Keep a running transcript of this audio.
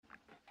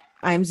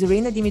I'm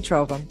Zarina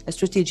Dimitrova, a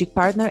strategic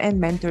partner and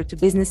mentor to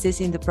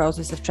businesses in the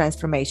process of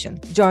transformation.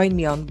 Join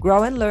me on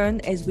Grow and Learn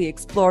as we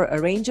explore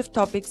a range of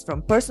topics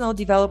from personal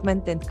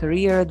development and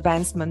career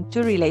advancement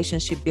to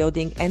relationship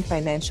building and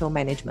financial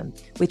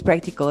management. With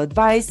practical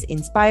advice,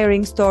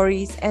 inspiring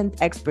stories,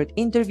 and expert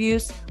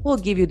interviews, we'll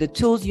give you the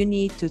tools you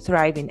need to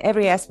thrive in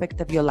every aspect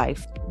of your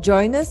life.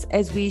 Join us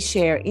as we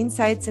share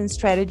insights and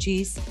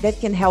strategies that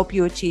can help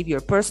you achieve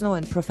your personal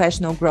and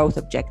professional growth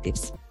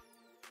objectives.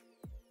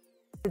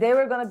 Today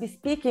we're going to be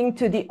speaking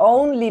to the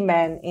only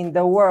man in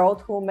the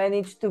world who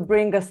managed to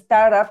bring a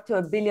startup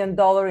to $1 billion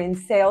in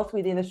sales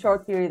within a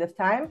short period of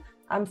time.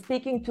 I'm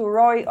speaking to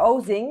Roy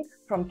Osing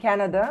from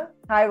Canada.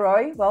 Hi,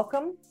 Roy.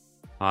 Welcome.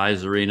 Hi,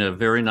 Zarina.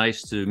 Very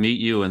nice to meet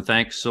you, and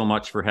thanks so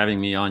much for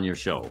having me on your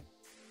show.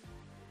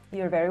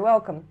 You're very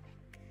welcome.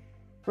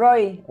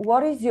 Roy,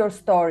 what is your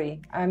story?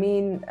 I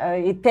mean,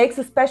 it takes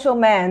a special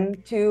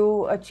man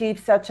to achieve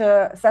such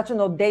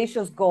an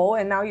audacious goal,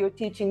 and now you're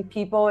teaching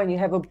people, and you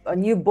have a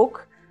new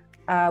book,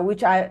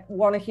 which I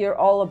want to hear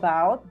all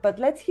about. But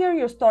let's hear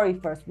your story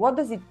first. What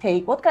does it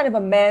take? What kind of a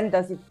man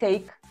does it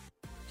take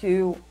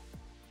to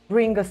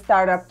bring a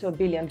startup to $1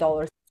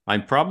 billion?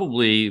 I'm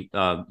probably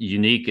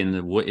unique in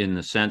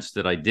the sense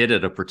that I did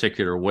it a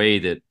particular way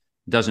that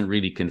doesn't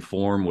really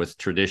conform with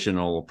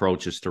traditional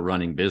approaches to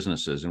running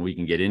businesses, and we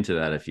can get into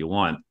that if you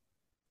want.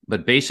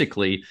 But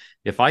basically,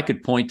 if I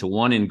could point to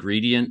one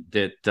ingredient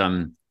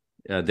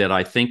that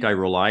I think I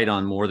relied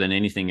on more than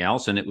anything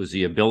else, and it was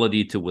the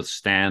ability to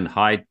withstand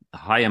high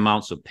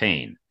amounts of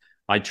pain.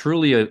 I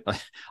truly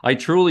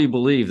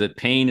believe that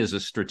pain is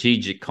a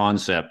strategic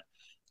concept,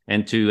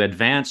 and to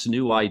advance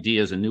new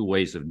ideas and new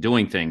ways of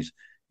doing things,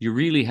 you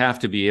really have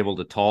to be able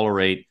to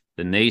tolerate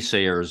the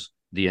naysayers,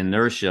 the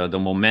inertia, the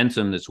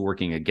momentum that's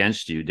working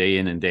against you day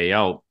in and day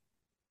out.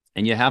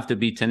 And you have to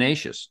be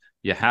tenacious.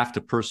 You have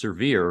to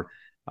persevere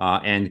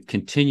and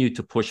continue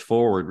to push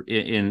forward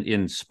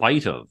in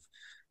spite of,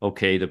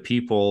 the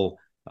people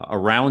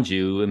around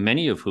you,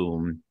 many of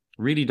whom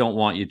really don't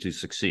want you to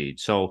succeed.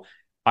 So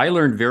I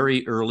learned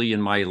very early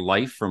in my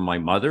life from my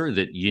mother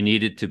that you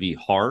needed to be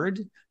hard,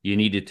 you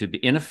needed to be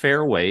in a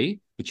fair way,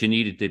 but you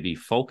needed to be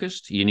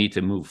focused, you need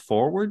to move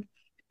forward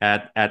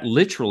at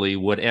literally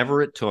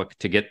whatever it took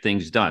to get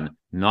things done,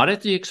 not at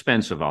the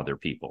expense of other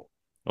people.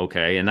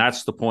 Okay. And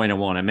that's the point I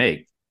want to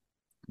make.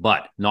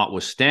 But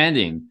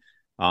notwithstanding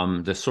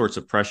the sorts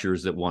of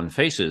pressures that one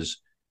faces,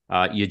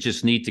 you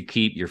just need to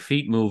keep your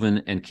feet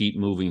moving and keep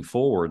moving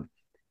forward.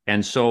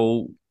 And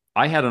so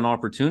I had an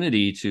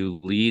opportunity to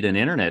lead an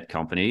internet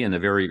company in the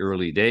very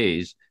early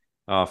days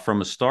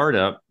from a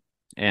startup.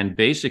 And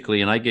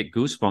basically, and I get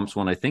goosebumps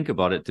when I think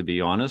about it, to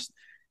be honest,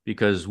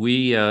 because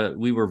we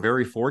were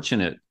very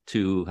fortunate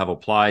to have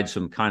applied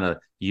some kind of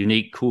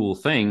unique, cool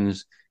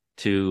things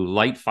to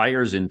light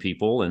fires in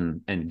people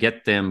and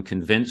get them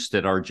convinced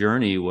that our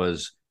journey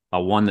was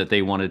one that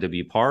they wanted to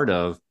be part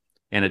of.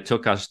 And it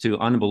took us to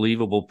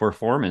unbelievable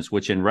performance,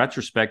 which in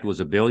retrospect was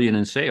 $1 billion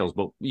in sales.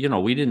 But,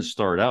 we didn't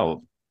start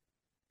out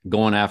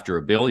going after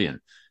 $1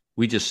 billion.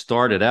 We just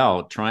started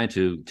out trying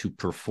to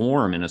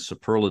perform in a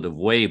superlative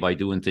way by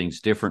doing things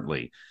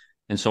differently.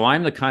 And so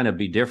I'm the kind of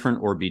be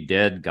different or be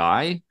dead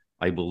guy.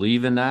 I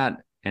believe in that.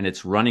 And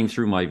it's running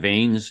through my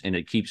veins, and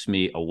it keeps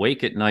me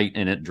awake at night,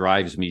 and it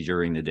drives me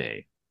during the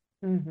day.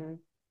 Mm-hmm.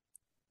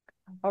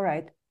 All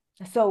right.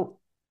 So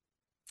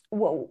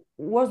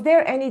was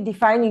there any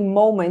defining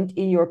moment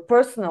in your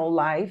personal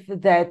life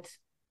that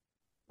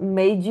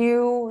made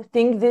you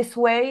think this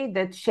way,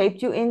 that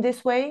shaped you in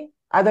this way,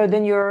 other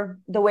than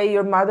the way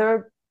your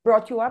mother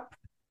brought you up?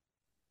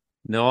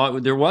 No,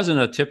 there wasn't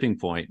a tipping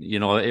point.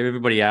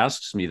 Everybody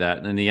asks me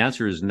that, and the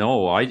answer is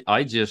no.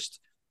 I just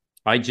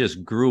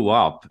grew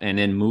up and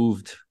then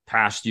moved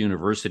past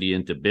university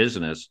into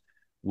business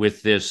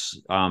with this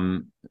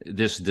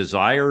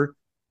desire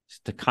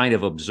to kind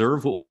of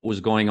observe what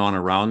was going on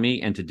around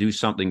me and to do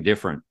something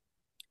different.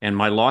 And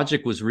my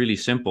logic was really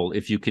simple.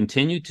 If you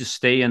continue to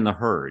stay in the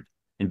herd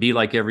and be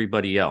like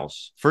everybody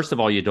else, first of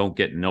all, you don't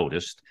get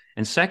noticed.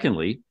 And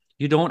secondly,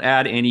 you don't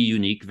add any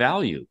unique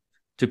value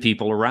to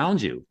people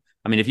around you.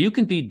 I mean, if you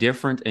can be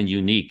different and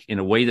unique in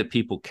a way that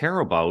people care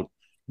about,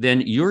 then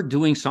you're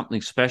doing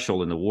something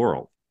special in the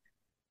world.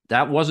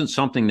 That wasn't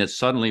something that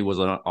suddenly was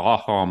an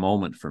aha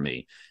moment for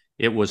me.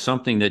 It was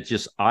something that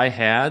just I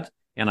had,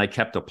 and I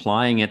kept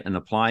applying it and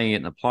applying it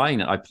and applying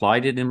it. I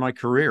applied it in my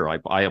career.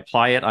 I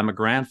apply it. I'm a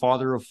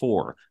grandfather of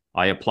 4.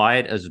 I apply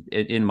it as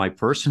in my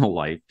personal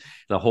life.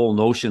 The whole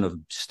notion of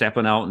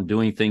stepping out and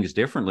doing things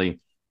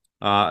differently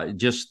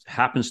just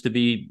happens to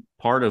be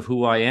part of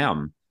who I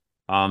am.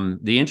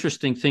 The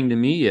interesting thing to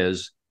me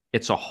is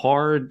it's a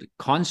hard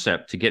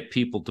concept to get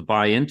people to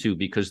buy into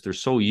because they're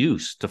so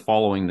used to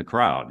following the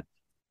crowd.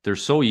 They're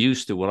so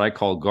used to what I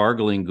call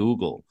gargling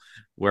Google,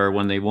 where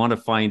when they want to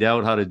find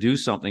out how to do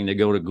something, they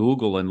go to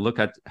Google and look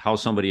at how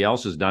somebody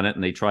else has done it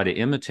and they try to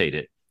imitate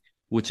it,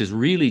 which is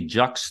really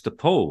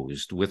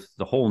juxtaposed with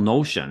the whole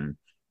notion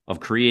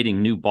of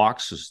creating new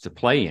boxes to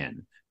play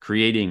in,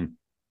 creating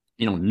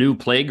new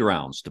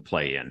playgrounds to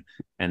play in.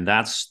 And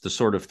that's the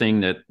sort of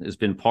thing that has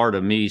been part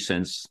of me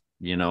since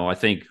I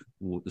think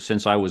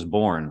since I was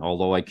born,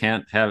 although I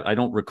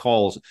don't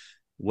recall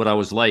what I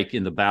was like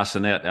in the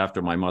bassinet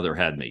after my mother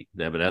had me.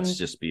 But that's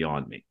just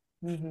beyond me.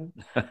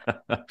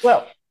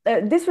 Well,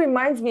 this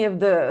reminds me of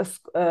the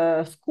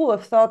school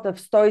of thought of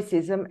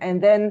Stoicism.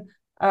 And then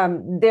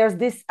there's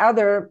this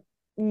other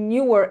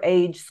newer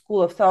age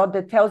school of thought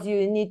that tells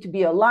you need to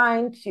be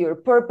aligned to your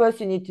purpose.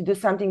 You need to do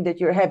something that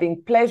you're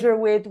having pleasure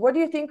with. What do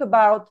you think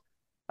about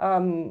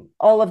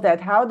all of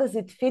that? How does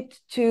it fit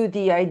to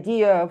the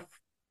idea of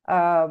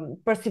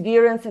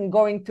perseverance and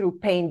going through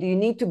pain? Do you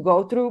need to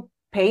go through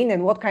pain,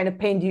 and what kind of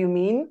pain do you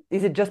mean?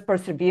 Is it just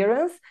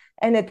perseverance?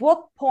 And at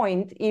what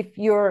point, if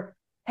you're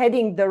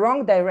heading the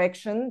wrong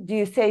direction, do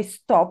you say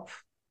stop,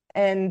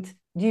 and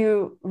do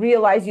you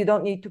realize you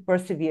don't need to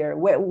persevere?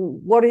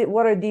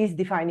 What are these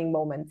defining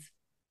moments?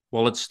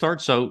 Well, it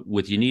starts out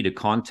with you need a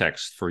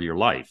context for your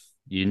life.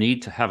 You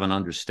need to have an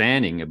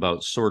understanding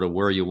about sort of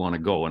where you want to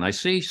go. And I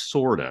say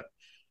sort of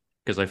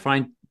because I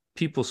find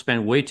people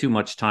spend way too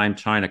much time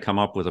trying to come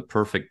up with a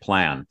perfect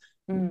plan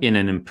in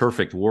an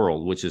imperfect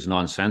world, which is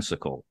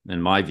nonsensical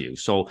in my view.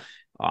 So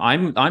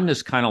I'm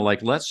this kind of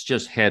like, let's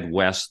just head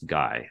west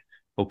guy.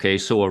 Okay,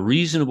 so a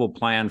reasonable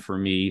plan for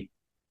me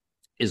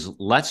is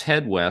let's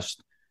head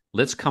west.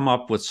 Let's come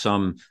up with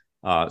some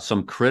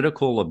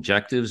critical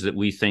objectives that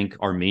we think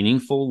are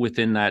meaningful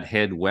within that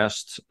head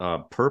west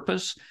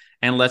purpose,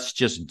 and let's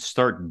just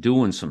start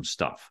doing some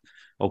stuff.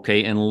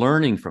 Okay, and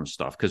learning from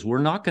stuff, because we're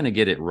not going to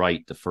get it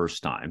right the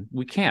first time.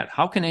 We can't.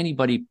 How can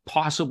anybody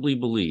possibly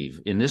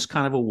believe in this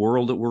kind of a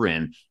world that we're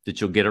in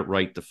that you'll get it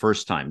right the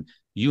first time?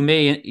 You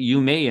may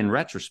in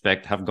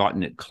retrospect have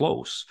gotten it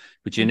close,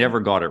 but you never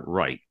got it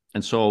right.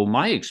 And so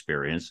my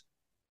experience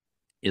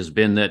has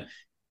been that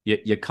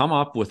you come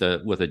up with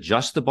a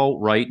just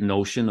about right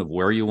notion of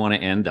where you want to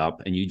end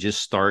up, and you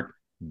just start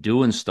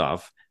doing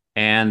stuff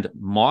and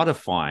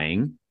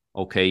modifying,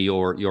 okay,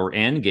 your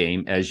end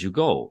game as you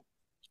go.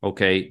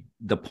 Okay,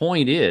 the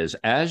point is,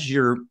 as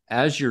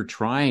you're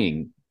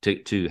trying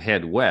to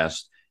head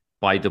west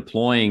by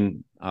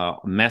deploying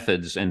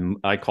methods, and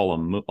I call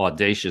them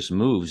audacious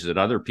moves that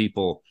other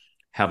people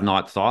have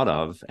not thought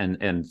of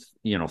and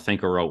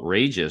think are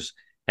outrageous.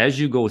 As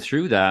you go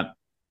through that,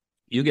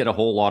 you get a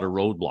whole lot of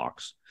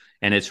roadblocks,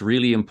 and it's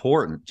really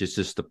important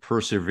just to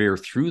persevere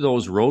through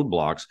those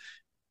roadblocks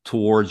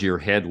towards your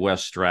head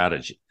west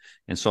strategy.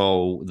 And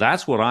so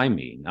that's what I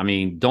mean. I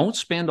mean, don't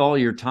spend all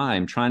your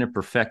time trying to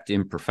perfect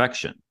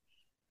imperfection.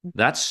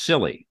 That's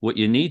silly. What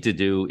you need to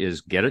do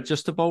is get it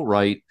just about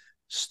right,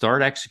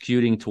 start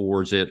executing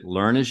towards it,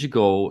 learn as you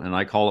go, and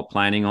I call it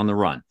planning on the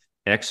run.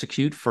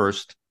 Execute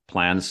first,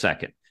 plan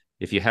second.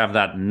 If you have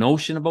that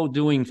notion about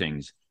doing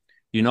things,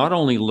 you not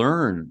only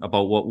learn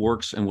about what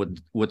works and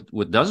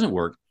what doesn't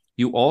work,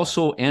 you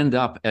also end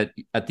up at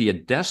the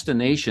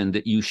destination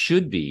that you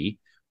should be,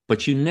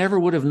 but you never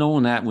would have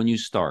known that when you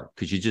start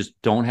because you just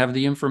don't have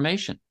the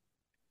information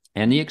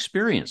and the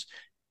experience.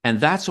 And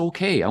that's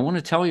okay. I want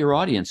to tell your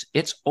audience,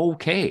 it's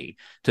okay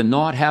to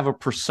not have a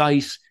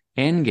precise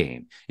end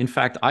game. In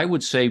fact, I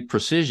would say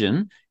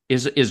precision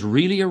is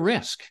really a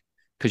risk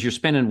because you're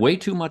spending way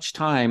too much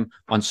time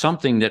on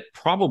something that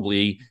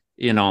probably,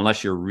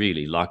 unless you're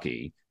really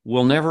lucky,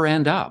 will never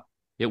end up.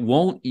 You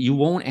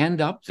won't end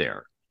up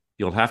there.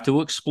 You'll have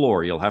to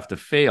explore. You'll have to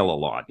fail a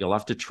lot. You'll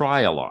have to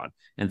try a lot.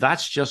 And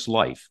that's just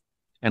life.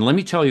 And let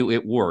me tell you,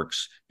 it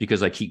works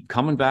because I keep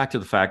coming back to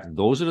the fact that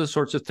those are the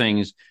sorts of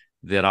things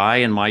that I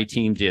and my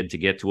team did to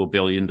get to $1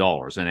 billion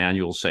in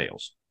annual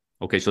sales.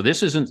 Okay, so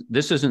this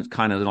isn't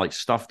kind of like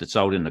stuff that's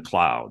out in the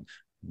cloud.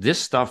 This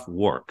stuff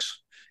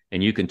works,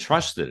 and you can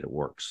trust that it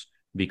works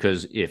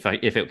because if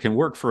it can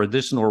work for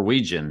this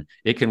Norwegian,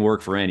 it can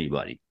work for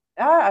anybody.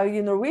 Ah, are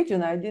you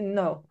Norwegian? I didn't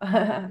know.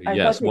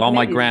 Yes, well,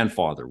 my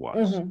grandfather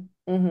was.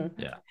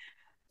 Yeah.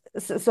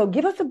 So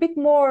give us a bit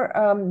more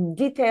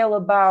detail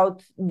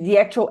about the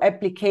actual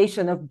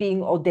application of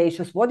being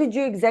audacious. What did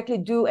you exactly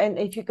do? And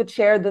if you could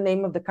share the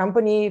name of the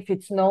company, if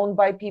it's known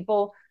by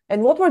people,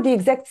 and what were the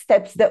exact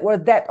steps that were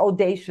that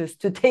audacious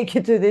to take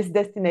you to this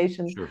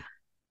destination? Sure.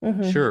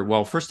 Sure.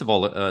 Well, first of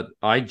all,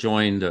 I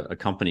joined a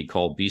company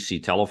called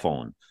BC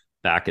Telephone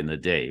back in the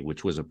day,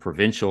 which was a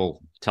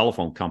provincial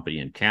telephone company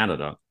in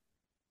Canada.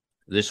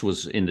 This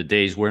was in the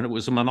days when it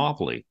was a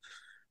monopoly.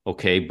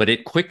 Okay, but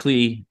it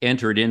quickly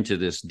entered into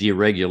this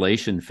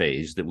deregulation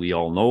phase that we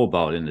all know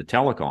about in the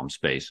telecom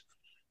space,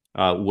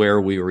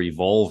 where we were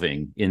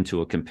evolving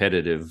into a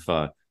competitive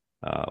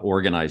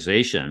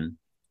organization.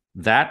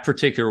 That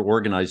particular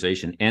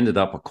organization ended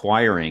up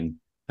acquiring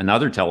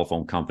another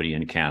telephone company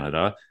in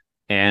Canada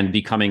and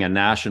becoming a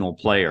national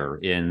player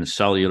in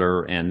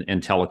cellular and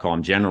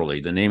telecom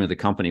generally. The name of the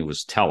company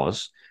was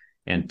TELUS,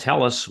 and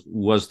TELUS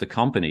was the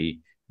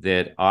company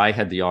that I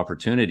had the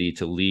opportunity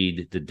to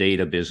lead the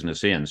data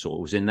business in. So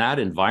it was in that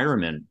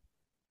environment,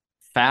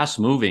 fast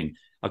moving,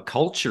 a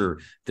culture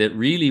that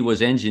really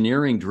was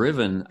engineering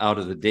driven out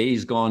of the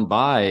days gone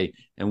by.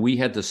 And we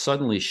had to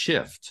suddenly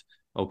shift,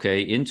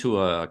 okay,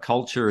 into a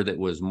culture that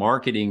was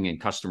marketing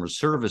and customer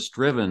service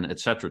driven, et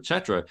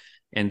cetera,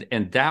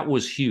 And that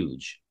was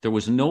huge. There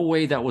was no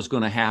way that was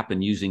going to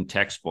happen using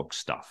textbook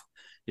stuff,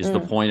 is the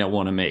point I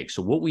want to make.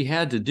 So what we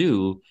had to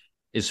do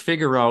is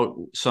figure out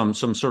some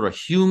sort of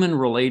human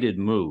related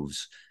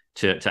moves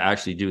to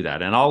actually do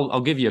that. And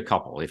I'll give you a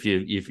couple. If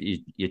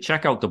you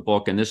check out the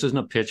book, and this isn't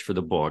a pitch for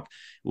the book,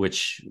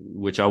 which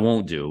I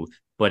won't do,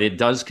 but it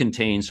does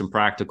contain some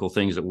practical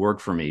things that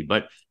work for me.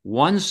 But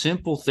one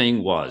simple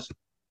thing was,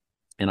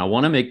 and I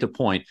want to make the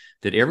point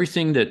that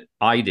everything that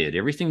I did,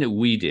 everything that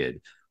we did,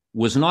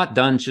 was not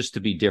done just to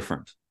be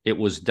different. It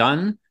was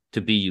done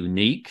to be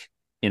unique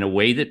in a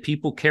way that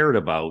people cared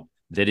about,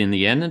 that in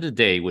the end of the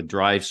day would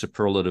drive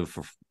superlative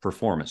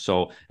performance.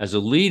 So as a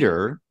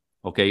leader,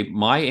 okay,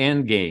 my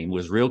end game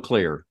was real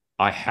clear.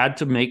 I had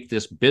to make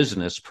this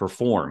business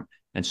perform.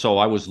 And so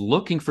I was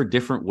looking for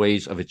different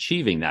ways of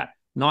achieving that,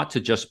 not to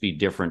just be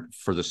different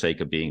for the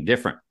sake of being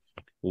different.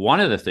 One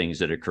of the things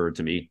that occurred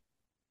to me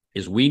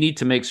is we need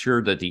to make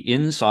sure that the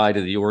inside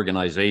of the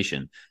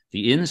organization,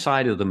 the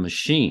inside of the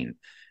machine,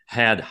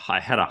 had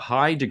a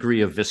high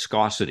degree of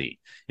viscosity.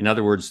 In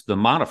other words, the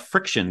amount of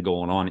friction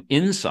going on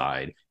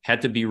inside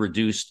had to be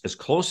reduced as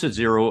close to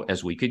zero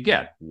as we could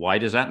get. Why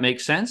does that make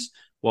sense?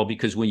 Well,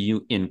 because when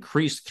you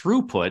increase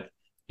throughput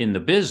in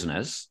the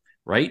business,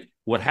 right,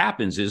 what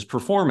happens is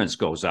performance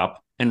goes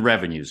up and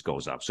revenues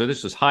goes up. So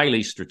this is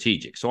highly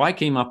strategic. So I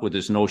came up with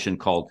this notion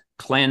called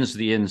cleanse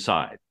the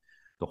inside.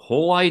 The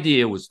whole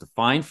idea was to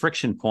find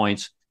friction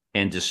points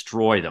and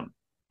destroy them,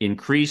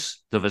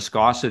 increase the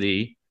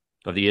viscosity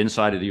of the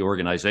inside of the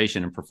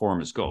organization, and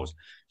performance goes.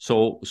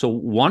 So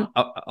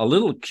a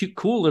little cute,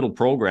 cool little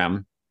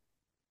program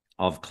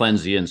of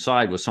cleanse the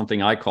inside was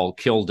something I called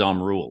kill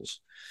dumb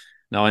rules.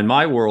 Now, in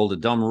my world, a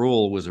dumb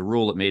rule was a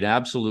rule that made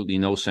absolutely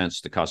no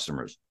sense to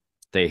customers.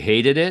 They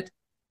hated it,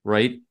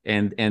 right?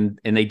 And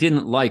they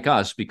didn't like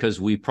us because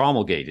we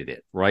promulgated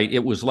it, right?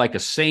 It was like a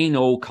say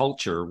no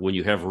culture when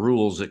you have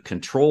rules that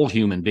control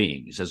human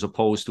beings as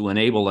opposed to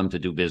enable them to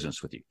do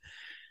business with you.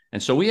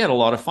 And so we had a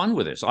lot of fun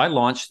with this. I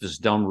launched this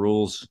dumb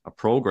rules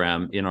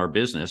program in our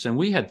business, and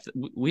we had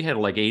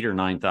like 8,000 or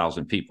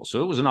 9,000 people.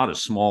 So it was not a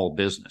small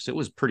business. It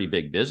was a pretty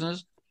big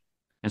business.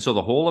 And so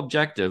the whole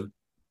objective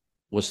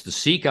was to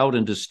seek out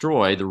and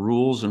destroy the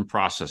rules and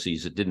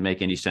processes that didn't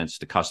make any sense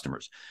to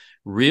customers.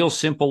 Real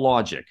simple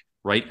logic,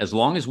 right? As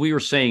long as we were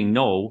saying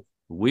no,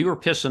 we were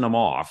pissing them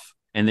off,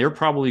 and they're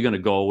probably going to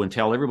go and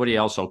tell everybody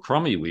else how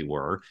crummy we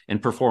were,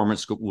 and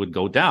performance would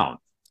go down.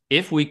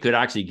 If we could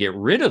actually get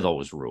rid of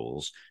those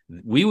rules,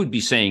 we would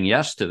be saying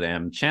yes to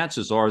them.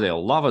 Chances are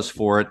they'll love us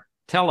for it,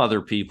 tell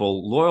other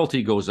people,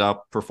 loyalty goes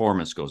up,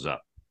 performance goes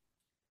up.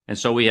 And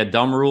so we had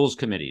dumb rules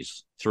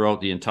committees throughout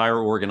the entire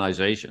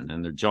organization,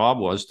 and their job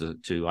was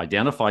to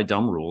identify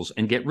dumb rules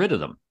and get rid of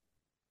them.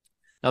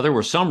 Now, there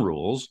were some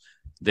rules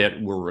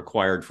that were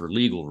required for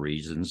legal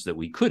reasons that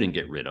we couldn't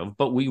get rid of,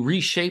 but we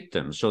reshaped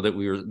them so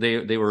that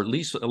they were at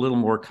least a little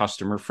more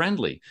customer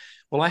friendly.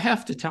 Well, I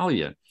have to tell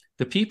you,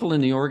 the people in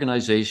the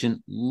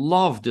organization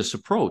loved this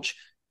approach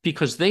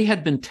because they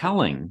had been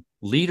telling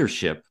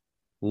leadership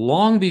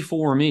long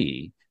before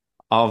me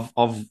of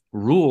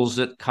rules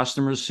that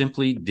customers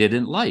simply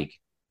didn't like.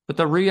 But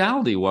the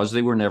reality was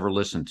they were never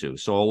listened to.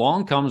 So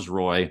along comes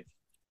Roy.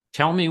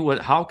 Tell me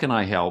how can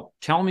I help?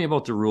 Tell me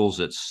about the rules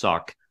that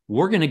suck.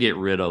 We're going to get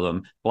rid of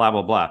them, blah,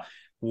 blah, blah.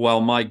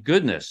 Well, my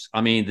goodness.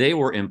 I mean, they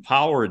were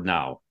empowered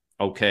now,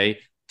 okay,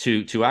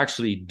 to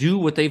actually do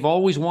what they've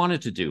always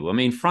wanted to do. I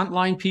mean,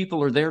 frontline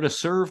people are there to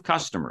serve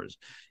customers.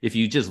 If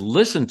you just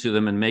listen to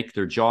them and make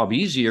their job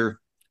easier,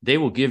 they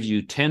will give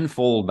you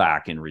tenfold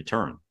back in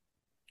return.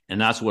 And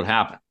that's what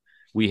happened.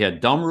 We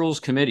had dumb rules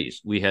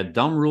committees. We had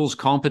dumb rules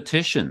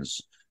competitions,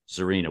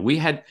 Serena. We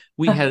had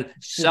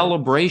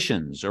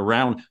celebrations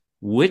around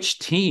which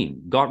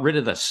team got rid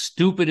of the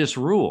stupidest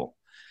rule.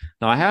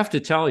 Now, I have to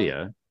tell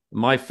you,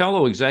 my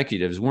fellow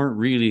executives weren't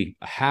really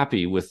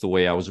happy with the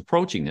way I was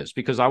approaching this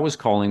because I was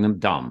calling them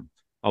dumb.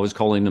 I was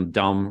calling them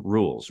dumb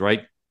rules,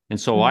 right? And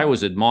so I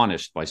was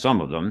admonished by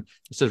some of them.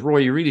 It says, Roy,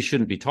 you really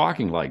shouldn't be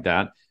talking like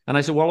that. And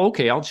I said, well,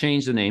 okay, I'll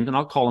change the names and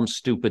I'll call them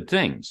stupid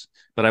things.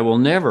 But I will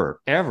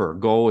never, ever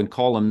go and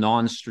call them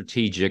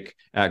non-strategic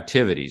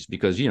activities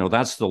because,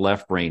 that's the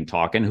left brain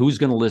talk. And who's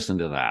going to listen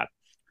to that?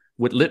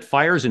 What lit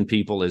fires in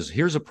people is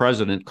here's a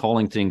president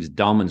calling things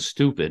dumb and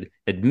stupid,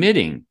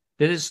 admitting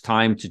that it's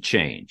time to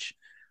change.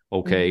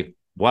 Okay,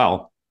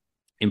 well,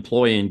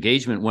 employee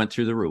engagement went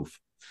through the roof.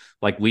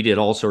 Like we did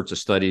all sorts of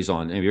studies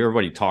on,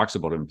 everybody talks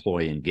about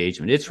employee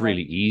engagement. It's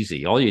really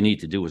easy. All you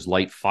need to do is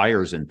light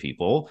fires in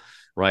people,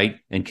 right?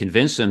 And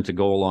convince them to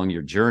go along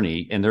your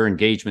journey and their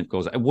engagement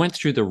went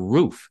through the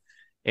roof,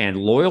 and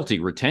loyalty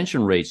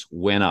retention rates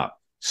went up.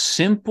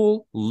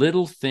 Simple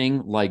little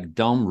thing like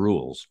dumb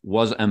rules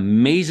was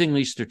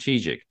amazingly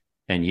strategic.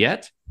 And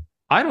yet,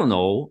 I don't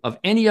know of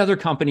any other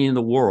company in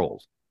the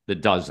world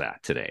that does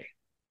that today.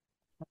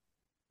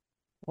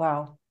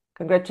 Wow.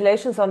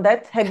 Congratulations on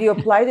that. Have you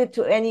applied it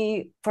to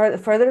any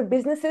further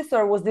businesses,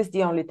 or was this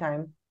the only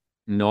time?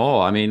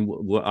 No, I mean,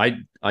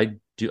 I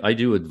I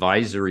do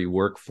advisory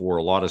work for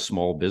a lot of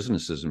small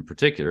businesses in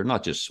particular,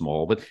 not just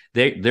small, but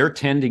they're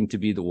tending to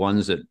be the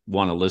ones that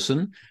want to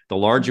listen. The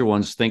larger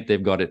ones think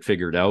they've got it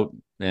figured out.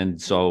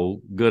 And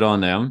so good on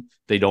them.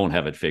 They don't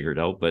have it figured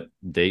out, but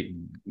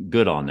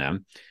good on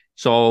them.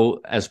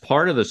 So as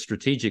part of the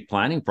strategic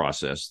planning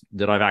process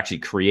that I've actually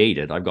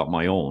created, I've got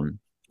my own,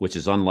 which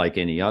is unlike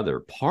any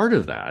other. Part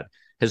of that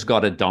has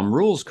got a dumb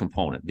rules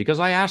component because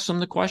I asked them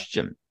the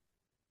question,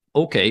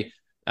 okay,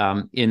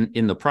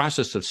 in the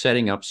process of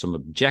setting up some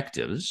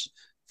objectives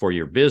for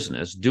your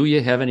business, do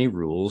you have any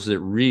rules that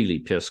really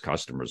piss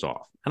customers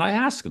off? And I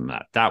asked them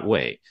that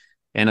way.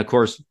 And of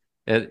course,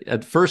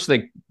 at first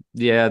they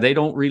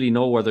don't really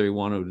know whether they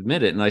want to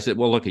admit it. And I said,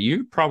 well, look,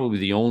 you're probably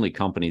the only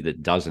company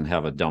that doesn't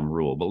have a dumb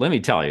rule. But let me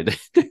tell you,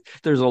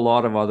 there's a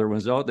lot of other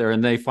ones out there,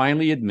 and they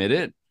finally admit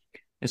it.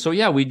 And so,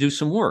 yeah, we do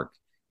some work.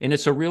 And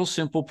it's a real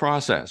simple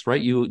process,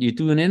 right? You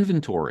do an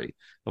inventory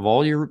of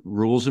all your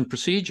rules and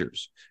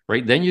procedures,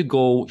 right? Then you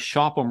go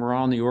shop them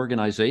around the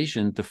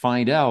organization to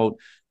find out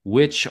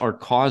which are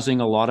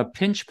causing a lot of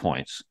pinch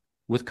points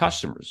with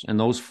customers. And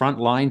those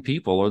frontline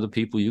people are the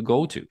people you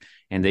go to,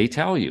 and they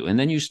tell you. And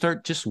then you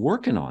start just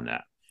working on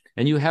that,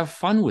 and you have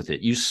fun with it.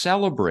 You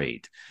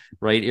celebrate,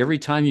 right? Every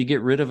time you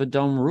get rid of a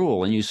dumb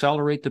rule, and you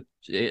celebrate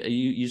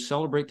you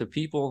celebrate the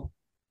people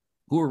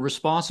who are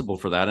responsible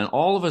for that. And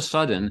all of a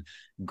sudden,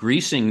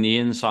 greasing the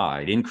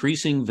inside,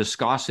 increasing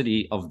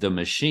viscosity of the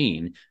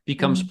machine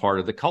becomes part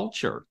of the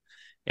culture.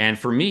 And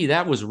for me,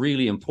 that was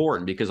really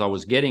important because I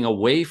was getting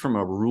away from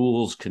a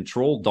rules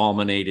control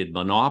dominated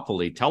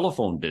monopoly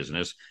telephone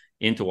business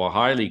into a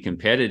highly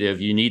competitive,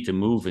 you need to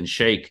move and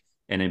shake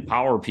and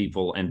empower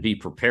people and be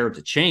prepared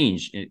to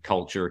change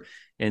culture.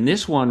 And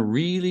this one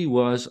really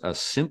was a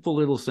simple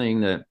little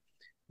thing that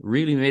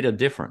really made a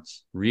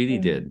difference, really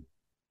did.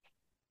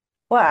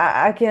 Well,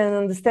 I can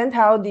understand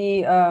how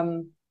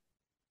the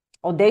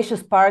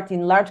audacious part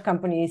in large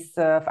companies.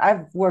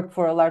 I've worked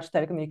for a large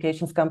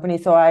telecommunications company,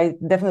 so I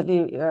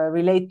definitely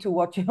relate to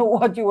what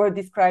you were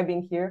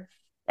describing here,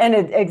 and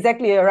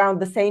exactly around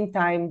the same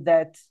time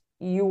that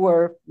you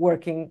were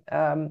working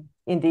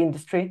in the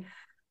industry.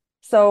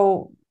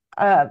 So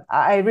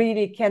I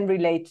really can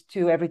relate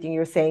to everything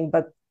you're saying.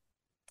 But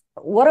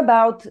what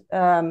about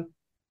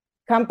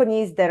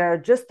companies that are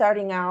just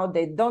starting out?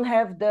 They don't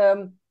have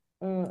the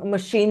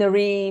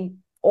machinery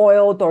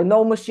oiled or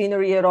no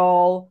machinery at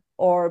all,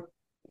 or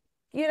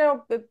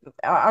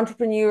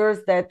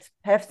entrepreneurs that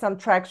have some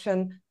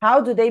traction.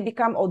 How do they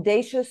become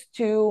audacious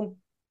to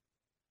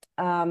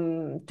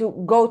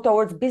go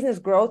towards business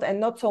growth and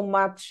not so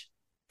much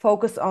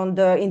focus on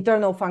the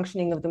internal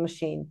functioning of the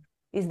machine?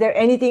 Is there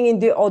anything in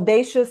the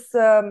audacious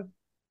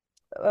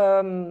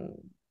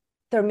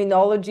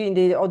terminology in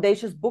the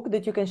audacious book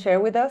that you can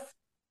share with us?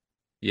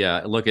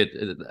 Yeah, look at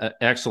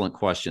excellent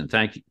question.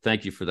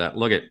 Thank you for that.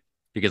 Look at,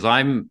 because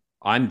I'm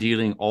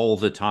dealing all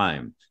the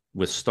time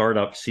with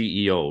startup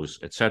CEOs,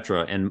 et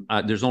cetera, and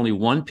there's only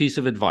one piece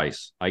of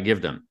advice I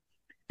give them,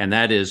 and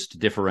that is to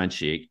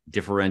differentiate.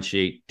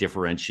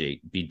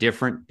 Be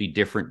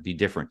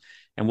different.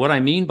 And what I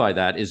mean by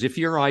that is if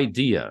your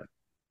idea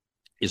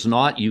is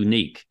not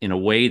unique in a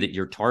way that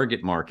your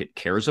target market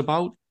cares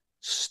about,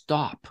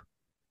 stop.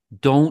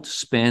 Don't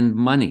spend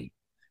money,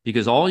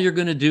 because all you're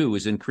going to do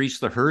is increase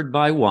the herd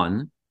by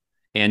one,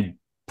 and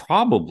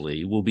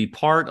probably will be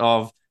part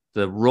of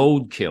the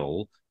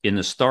roadkill in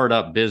the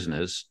startup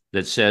business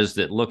that says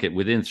that, look,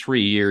 within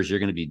 3 years, you're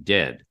going to be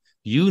dead.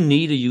 You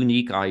need a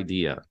unique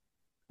idea,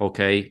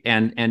 okay?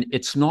 And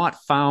it's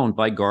not found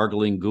by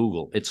gargling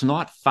Google. It's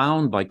not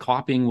found by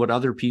copying what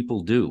other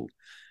people do,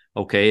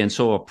 okay? And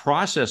so a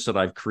process that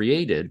I've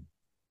created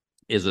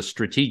is a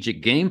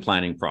strategic game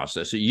planning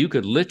process. So you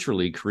could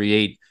literally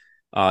create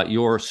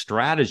your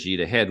strategy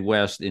to head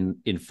west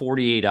in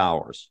 48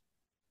 hours.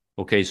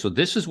 Okay, so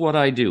this is what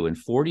I do. In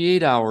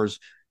 48 hours,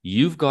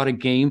 you've got a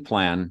game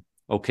plan,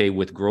 okay,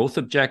 with growth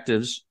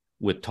objectives,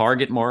 with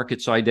target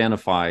markets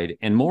identified,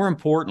 and more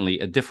importantly,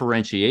 a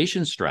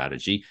differentiation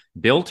strategy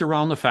built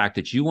around the fact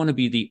that you want to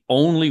be the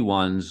only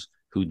ones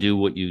who do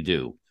what you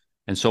do.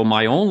 And so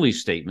my only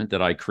statement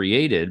that I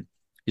created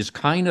is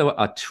kind of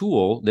a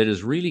tool that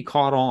has really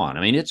caught on.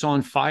 I mean, it's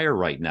on fire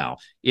right now.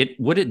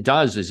 What it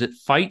does is it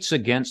fights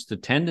against the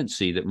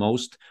tendency that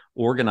most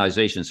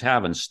organizations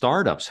have and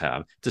startups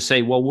have to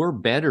say, well, we're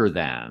better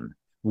than,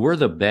 we're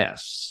the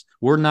best,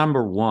 we're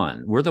number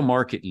one, we're the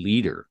market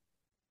leader,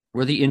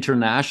 we're the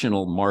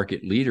international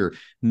market leader.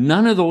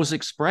 None of those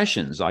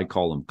expressions, I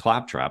call them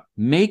claptrap,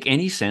 make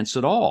any sense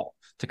at all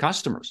to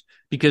customers,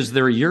 because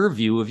they're your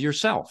view of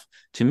yourself.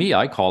 To me,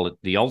 I call it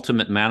the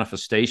ultimate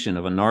manifestation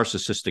of a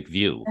narcissistic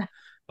view,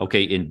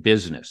 okay, in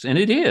business. And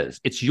it is.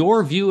 It's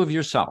your view of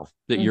yourself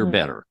that you're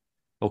better.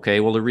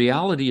 Okay, well, the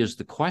reality is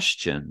the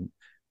question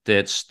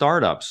that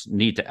startups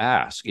need to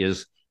ask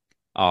is,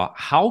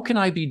 how can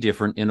I be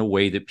different in a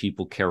way that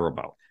people care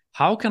about?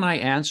 How can I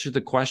answer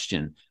the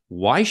question,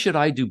 why should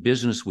I do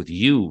business with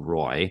you,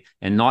 Roy,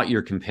 and not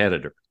your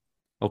competitor?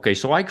 Okay,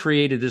 so I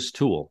created this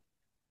tool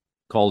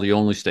called the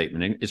only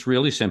statement. It's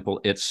really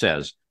simple. It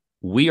says,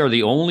 we are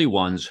the only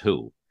ones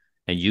who,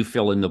 and you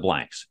fill in the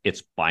blanks.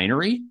 It's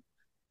binary.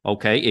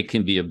 Okay. It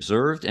can be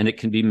observed and it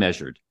can be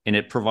measured, and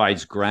it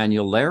provides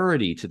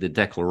granularity to the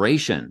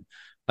declaration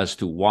as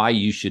to why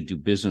you should do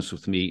business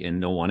with me and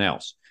no one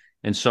else.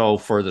 And so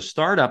for the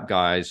startup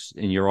guys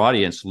in your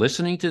audience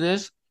listening to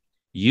this,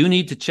 you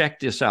need to check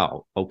this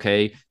out.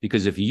 Okay.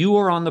 Because if you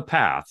are on the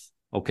path,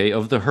 okay,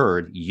 of the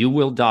herd, you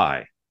will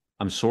die.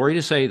 I'm sorry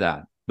to say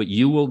that, but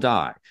you will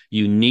die.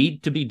 You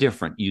need to be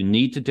different. You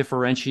need to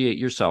differentiate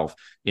yourself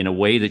in a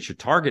way that your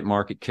target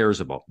market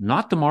cares about,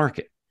 not the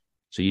market.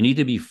 So you need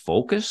to be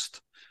focused,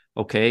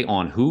 okay,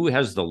 on who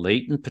has the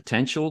latent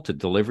potential to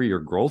deliver your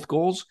growth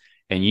goals.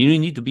 And you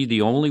need to be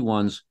the only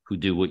ones who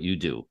do what you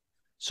do.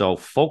 So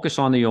focus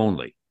on the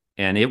only,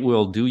 and it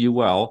will do you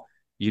well.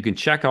 You can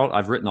check out,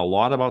 I've written a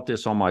lot about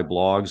this on my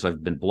blogs.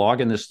 I've been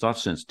blogging this stuff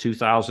since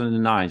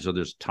 2009. So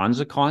there's tons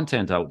of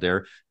content out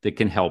there that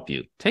can help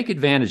you. Take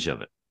advantage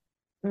of it.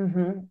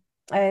 Mm-hmm.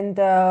 And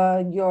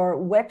your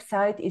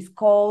website is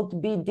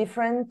called Be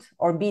Different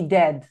or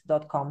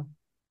BeDead.com.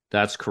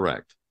 That's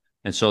correct.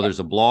 And so there's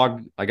a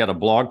blog, I got a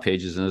blog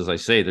pages. And as I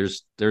say,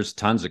 there's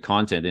tons of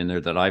content in there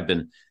that I've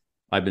been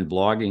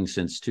blogging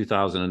since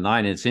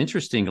 2009. And it's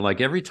interesting. Like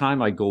every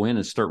time I go in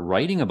and start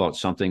writing about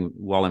something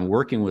while I'm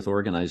working with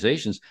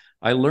organizations,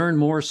 I learn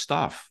more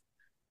stuff,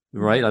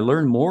 right? I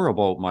learn more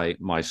about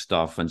my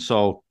stuff. And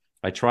so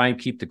I try and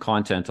keep the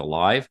content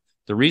alive.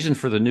 The reason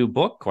for the new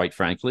book, quite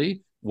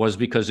frankly, was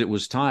because it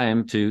was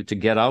time to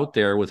get out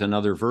there with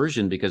another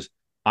version, because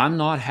I'm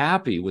not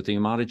happy with the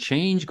amount of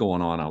change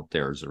going on out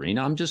there,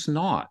 Zarina. I'm just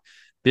not.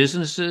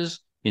 Businesses,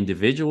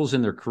 individuals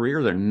in their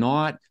career, they're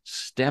not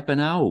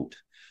stepping out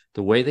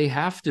the way they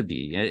have to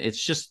be.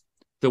 It's just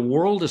the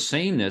world of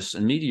sameness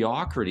and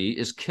mediocrity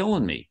is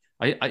killing me.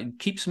 It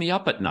keeps me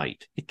up at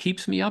night. It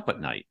keeps me up at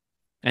night,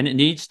 and it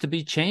needs to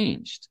be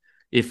changed.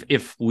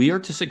 If we are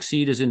to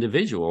succeed as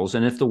individuals,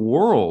 and if the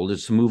world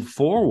is to move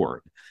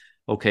forward,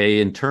 okay,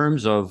 in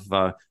terms of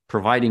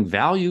providing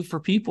value for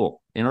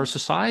people in our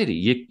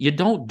society, you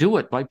don't do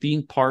it by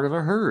being part of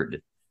a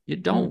herd. You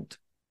don't.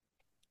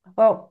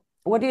 Well,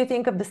 what do you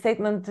think of the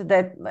statement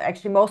that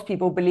actually most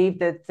people believe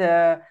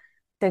that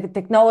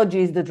technology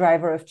is the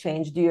driver of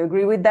change? Do you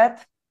agree with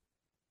that?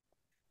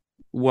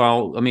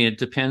 Well, I mean, it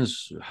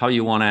depends how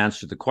you want to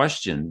answer the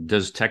question.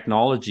 Does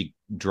technology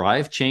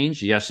drive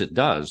change? Yes, it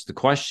does. The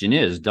question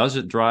is, does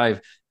it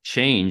drive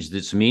change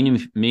that's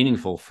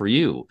meaningful for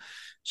you?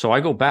 So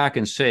I go back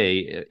and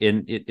say,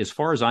 as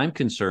far as I'm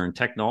concerned,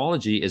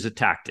 technology is a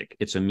tactic.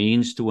 It's a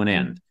means to an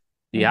end.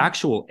 The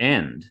actual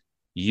end,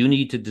 you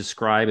need to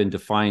describe and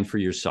define for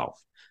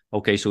yourself.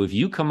 Okay, so if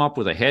you come up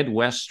with a head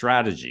west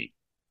strategy,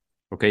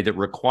 okay, that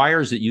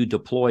requires that you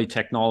deploy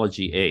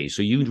technology A,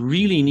 so you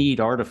really need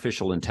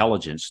artificial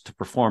intelligence to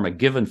perform a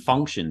given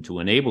function to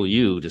enable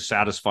you to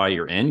satisfy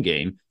your end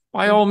game,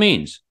 by all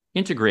means,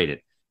 integrate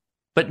it,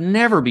 but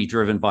never be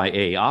driven by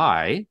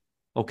AI,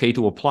 okay,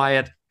 to apply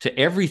it to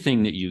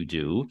everything that you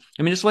do.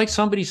 I mean, it's like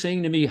somebody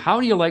saying to me,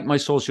 how do you like my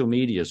social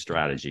media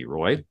strategy,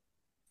 Roy?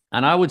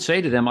 And I would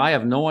say to them, I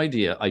have no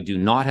idea. I do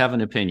not have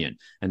an opinion.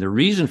 And the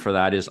reason for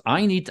that is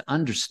I need to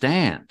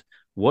understand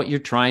what you're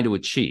trying to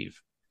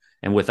achieve.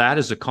 And with that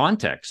as a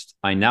context,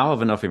 I now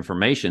have enough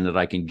information that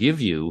I can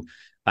give you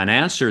an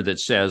answer that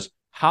says,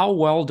 how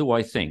well do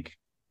I think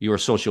your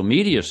social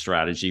media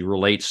strategy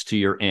relates to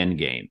your end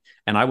game?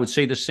 And I would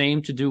say the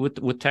same to do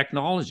with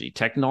technology.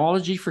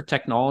 Technology for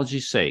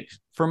technology's sake,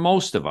 for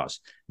most of us,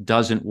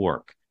 doesn't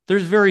work.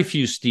 There's very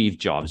few Steve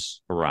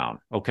Jobs around,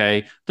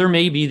 okay? There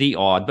may be the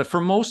odd, but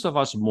for most of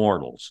us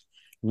mortals,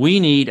 we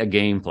need a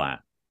game plan,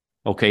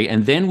 okay?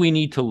 And then we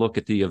need to look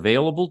at the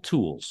available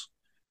tools,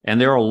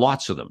 and there are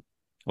lots of them,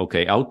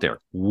 okay, out there.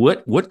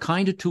 What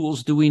kind of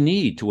tools do we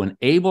need to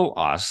enable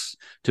us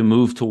to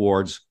move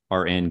towards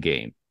our end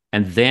game,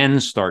 and then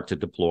start to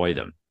deploy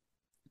them?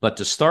 But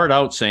to start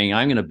out saying,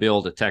 I'm going to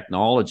build a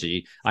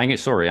technology, I'm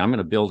going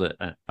to build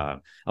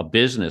a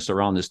business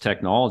around this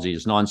technology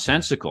is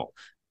nonsensical.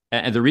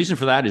 And the reason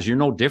for that is you're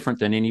no different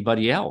than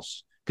anybody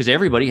else, because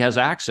everybody has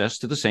access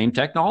to the same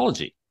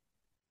technology.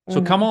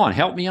 So come on,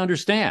 help me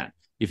understand.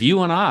 If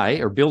you and I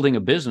are building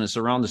a business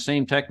around the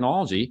same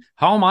technology,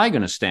 how am I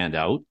going to stand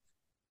out,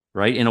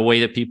 right, in a way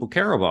that people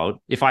care about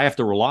if I have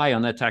to rely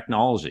on that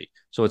technology?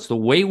 So it's the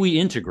way we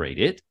integrate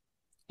it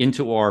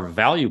into our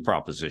value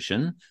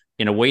proposition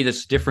in a way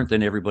that's different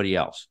than everybody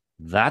else.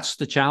 That's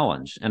the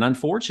challenge. And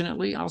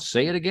unfortunately, I'll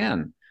say it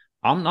again,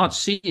 I'm not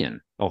seeing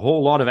a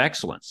whole lot of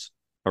excellence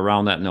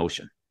around that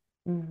notion.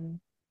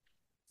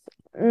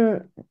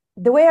 The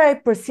way I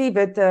perceive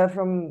it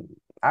from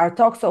our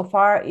talk so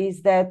far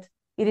is that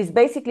it is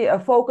basically a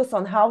focus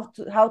on how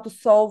to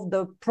solve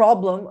the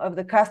problem of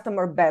the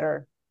customer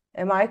better.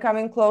 Am I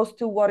coming close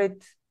to what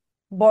it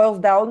boils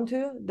down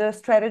to, the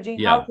strategy?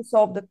 Yeah. How to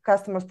solve the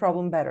customer's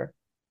problem better?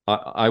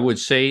 I would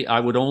say I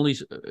would only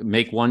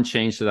make one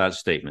change to that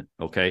statement,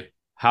 okay?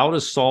 How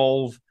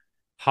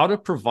to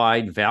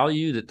provide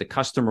value that the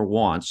customer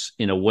wants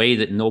in a way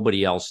that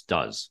nobody else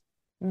does.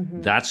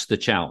 That's the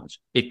challenge.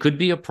 It could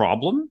be a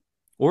problem,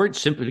 or it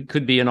simply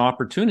could be an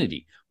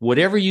opportunity.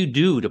 Whatever you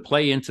do to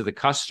play into the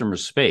customer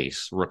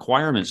space,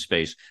 requirement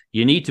space,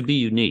 you need to be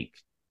unique.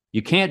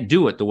 You can't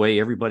do it the way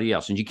everybody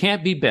else. And you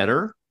can't be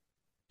better.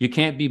 You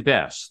can't be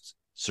best.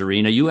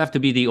 Serena, you have to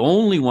be the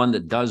only one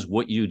that does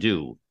what you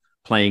do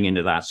playing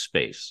into that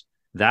space.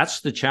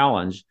 That's the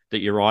challenge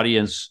that your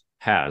audience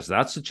has.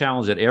 That's the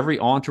challenge that every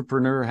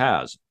entrepreneur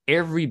has.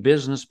 Every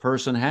business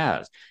person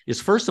has.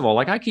 Is first of all,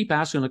 like I keep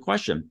asking the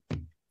question,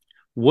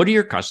 what do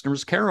your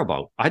customers care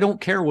about? I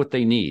don't care what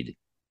they need,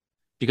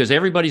 because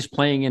everybody's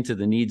playing into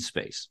the need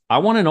space. I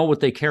want to know what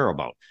they care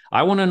about.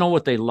 I want to know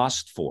what they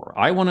lust for.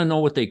 I want to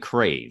know what they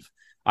crave.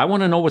 I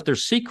want to know what their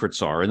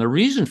secrets are. And the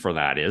reason for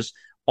that is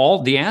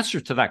all the answer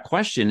to that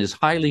question is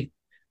highly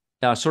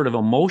sort of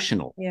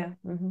emotional. Yeah.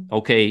 Mm-hmm.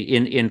 Okay.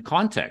 In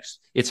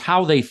context, it's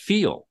how they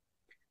feel.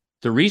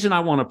 The reason I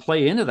want to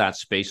play into that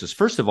space is,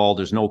 first of all,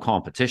 there's no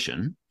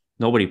competition.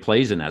 Nobody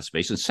plays in that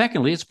space. And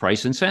secondly, it's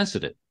price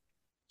insensitive.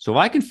 So if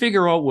I can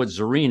figure out what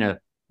Zarina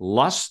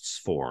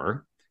lusts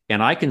for,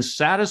 and I can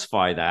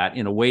satisfy that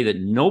in a way that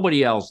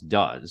nobody else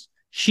does,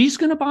 she's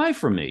going to buy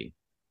from me.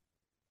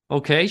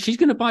 Okay, she's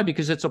going to buy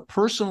because it's a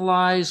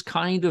personalized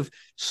kind of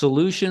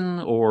solution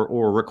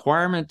or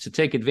requirement to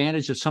take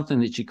advantage of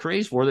something that she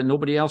craves for that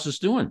nobody else is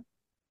doing.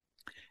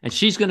 And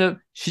she's going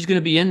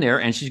to be in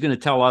there, and she's going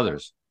to tell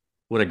others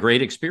what a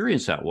great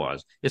experience that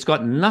was. It's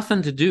got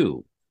nothing to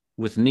do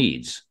with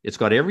needs. It's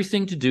got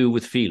everything to do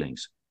with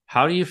feelings.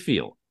 How do you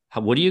feel?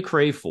 What do you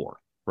crave for?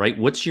 Right?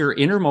 What's your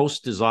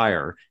innermost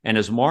desire? And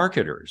as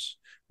marketers,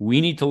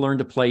 we need to learn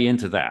to play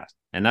into that.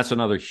 And that's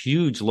another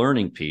huge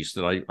learning piece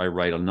that I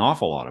write an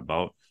awful lot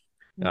about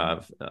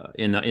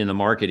in the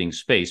marketing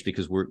space,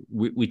 because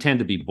we tend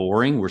to be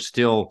boring. We're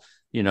still,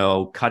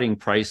 cutting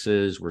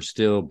prices. We're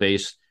still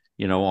based,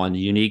 on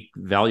unique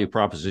value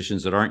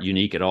propositions that aren't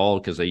unique at all,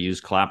 because they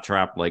use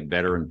claptrap like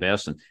better and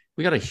best. And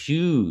we got a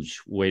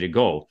huge way to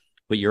go.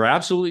 But you're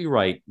absolutely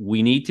right.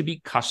 We need to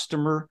be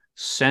customer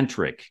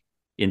centric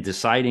in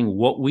deciding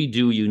what we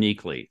do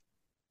uniquely.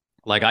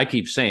 Like I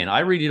keep saying, I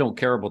really don't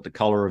care about the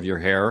color of your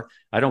hair.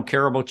 I don't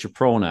care about your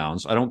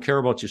pronouns. I don't care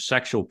about your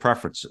sexual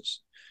preferences.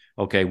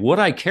 Okay. What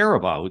I care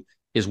about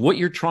is what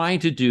you're trying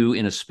to do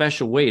in a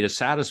special way to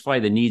satisfy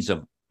the needs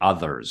of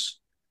others.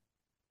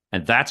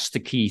 And that's the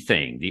key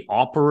thing. The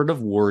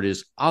operative word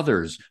is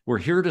others. We're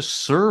here to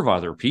serve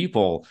other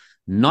people,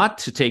 not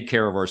to take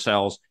care of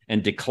ourselves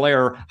and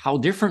declare how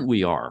different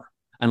we are,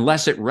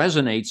 unless it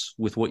resonates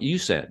with what you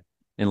said,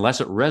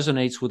 unless it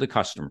resonates with the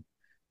customer.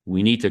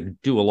 We need to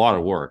do a lot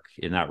of work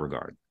in that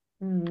regard.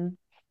 Mm-hmm.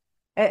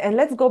 And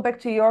let's go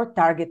back to your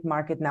target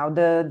market now,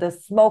 the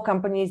small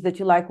companies that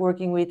you like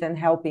working with and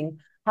helping.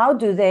 How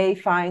do they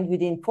find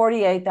within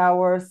 48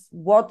 hours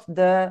what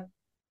the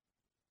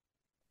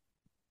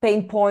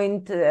pain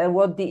point,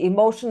 what the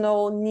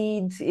emotional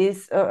need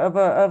is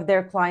of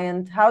their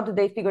client? How do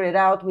they figure it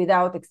out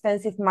without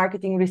extensive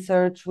marketing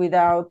research,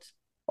 without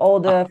all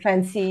the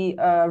fancy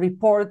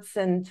reports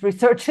and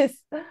researches?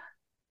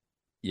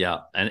 Yeah,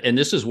 and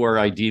this is where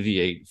I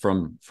deviate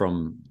from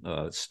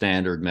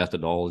standard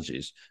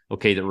methodologies,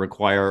 okay, that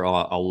require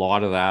a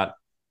lot of that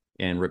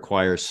and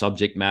require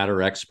subject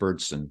matter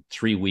experts and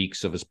 3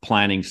 weeks of a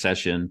planning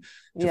session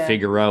to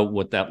figure out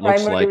what that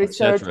looks like,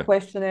 research, etc.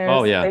 questionnaires,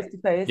 Oh yeah,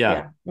 face-to-face.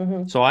 yeah.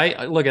 Mm-hmm. So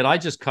I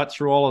just cut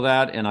through all of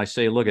that, and I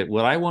say, look, at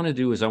what I want to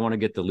do is I want to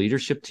get the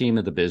leadership team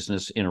of the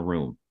business in a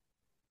room.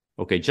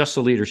 Okay, just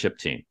the leadership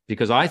team,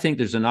 because I think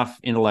there's enough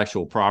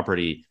intellectual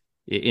property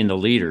in the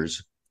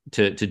leaders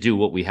to do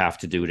what we have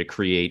to do to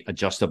create a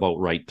just about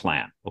right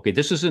plan. Okay,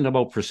 this isn't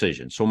about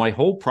precision. So my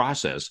whole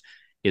process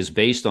is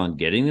based on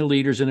getting the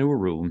leaders into a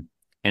room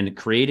and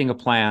creating a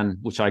plan,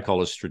 which I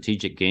call a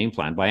strategic game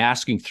plan, by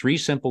asking 3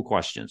 simple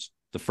questions.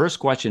 The first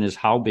question is,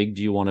 how big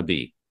do you want to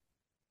be?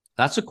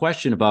 That's a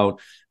question about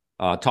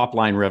top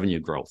line revenue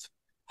growth.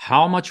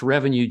 How much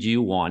revenue do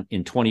you want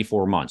in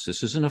 24 months?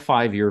 This isn't a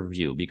 5-year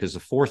view, because the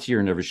 4th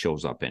year never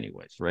shows up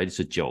anyways, right? It's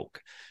a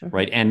joke,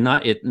 right? And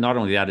not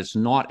only that, it's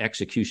not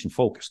execution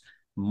focused.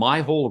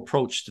 My whole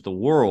approach to the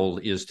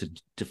world is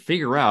to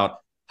figure out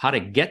how to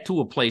get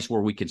to a place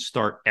where we can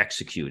start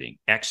executing.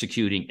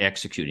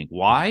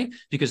 Why?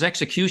 Because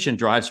execution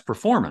drives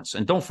performance.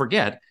 And don't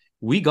forget,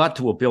 we got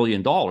to $1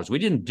 billion. We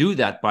didn't do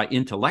that by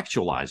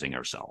intellectualizing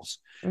ourselves.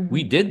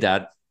 We did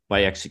that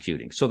by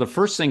executing. So the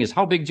first thing is,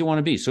 how big do you want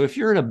to be? So if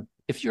you're at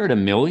 $1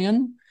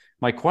 million,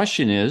 my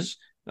question is,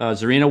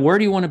 Zarina, where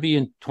do you want to be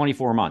in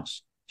 24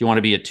 months? Do you want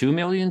to be at 2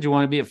 million? Do you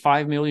want to be at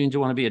 5 million? Do you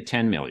want to be at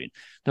 10 million?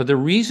 Now, the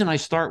reason I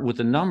start with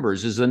the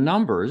numbers is the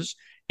numbers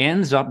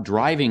ends up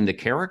driving the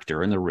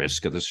character and the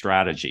risk of the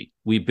strategy.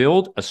 We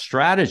build a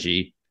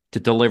strategy to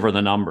deliver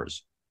the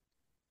numbers.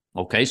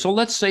 Okay, so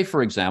let's say,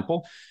 for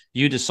example,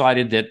 you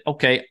decided that,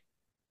 okay,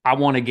 I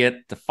want to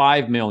get to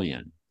 5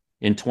 million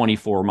in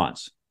 24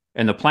 months.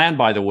 And the plan,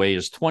 by the way,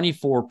 is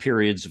 24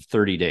 periods of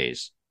 30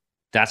 days.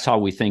 That's how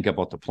we think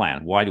about the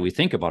plan. Why do we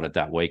think about it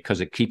that way? Because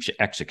it keeps you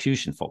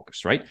execution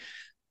focused, right?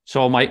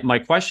 So my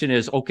question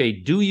is, okay,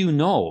 do you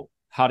know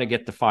how to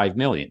get to 5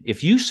 million?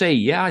 If you say,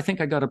 yeah, I think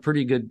I got a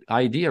pretty good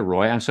idea,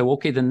 Roy, I say,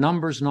 okay, the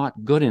number's not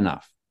good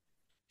enough.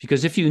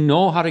 Because if you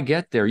know how to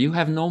get there, you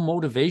have no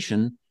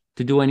motivation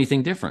to do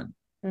anything different.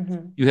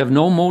 Mm-hmm. You have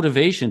no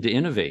motivation to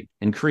innovate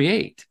and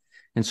create.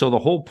 And so the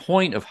whole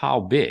point of How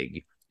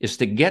Big is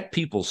to get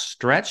people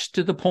stretched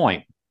to the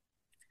point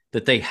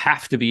that they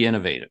have to be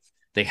innovative.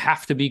 They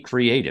have to be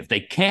creative.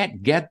 They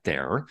can't get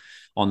there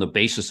on the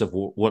basis of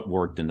what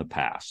worked in the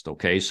past.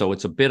 Okay. So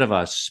it's a bit of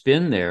a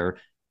spin there.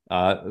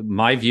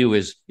 My view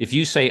is if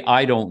you say,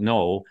 I don't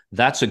know,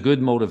 that's a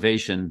good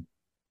motivation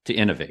to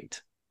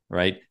innovate.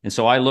 Right. And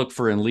so I look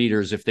for in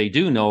leaders, if they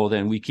do know,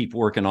 then we keep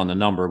working on the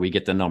number, we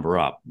get the number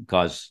up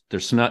because they're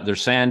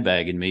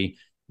sandbagging me.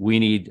 We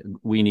need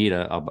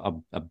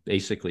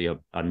basically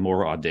a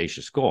more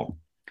audacious goal.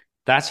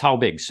 That's how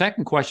big.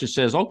 Second question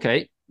says,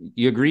 okay,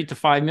 you agreed to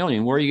 5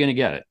 million. Where are you going to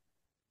get it?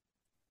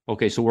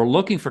 Okay, so we're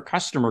looking for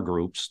customer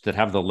groups that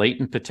have the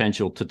latent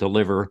potential to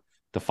deliver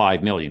the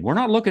 5 million. We're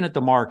not looking at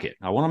the market.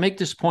 I want to make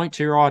this point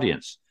to your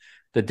audience.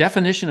 The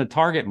definition of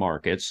target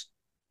markets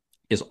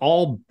is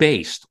all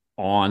based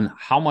on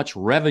how much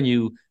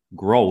revenue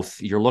growth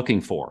you're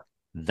looking for.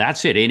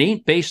 That's it. It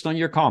ain't based on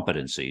your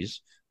competencies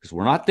because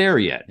we're not there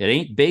yet. It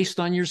ain't based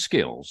on your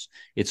skills.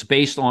 It's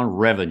based on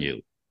revenue.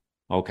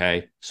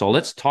 Okay, so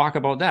let's talk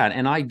about that.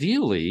 And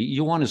ideally,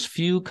 you want as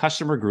few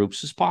customer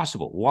groups as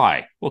possible.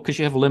 Why? Well, because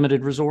you have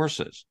limited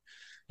resources.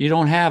 You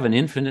don't have an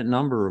infinite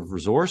number of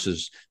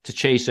resources to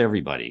chase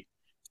everybody.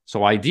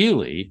 So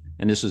ideally,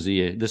 and this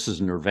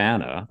is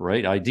nirvana,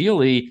 right?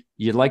 Ideally,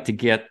 you'd like to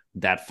get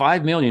that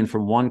 5 million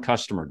from one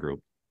customer group.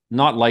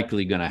 Not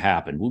likely going to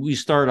happen. We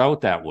start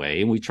out that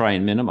way and we try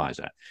and minimize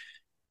that.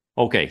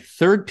 Okay,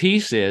 third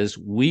piece is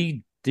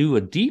we do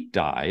a deep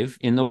dive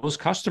in those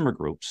customer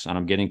groups. And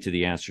I'm getting to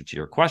the answer to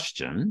your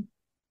question.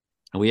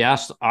 And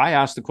I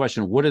asked the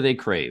question, what do they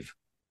crave?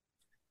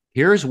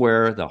 Here's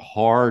where the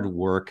hard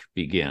work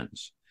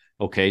begins.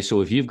 Okay, so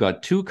if you've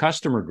got 2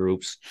 customer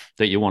groups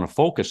that you want to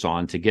focus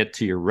on to get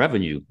to your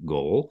revenue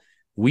goal,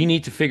 we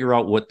need to figure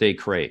out what they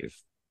crave.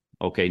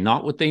 Okay,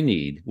 not what they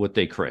need, what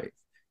they crave.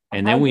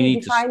 And then we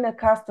need to define a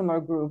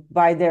customer group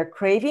by their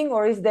craving,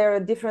 or is there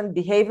a different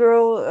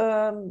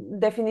behavioral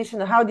definition?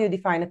 How do you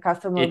define a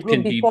customer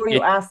group before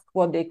you ask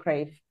what they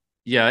crave?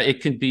 Yeah, it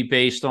can be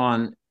based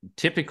on,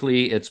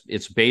 typically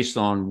it's based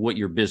on what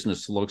your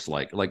business looks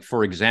like. Like,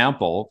 for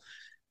example,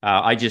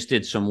 I just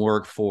did some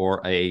work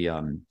for a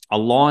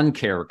lawn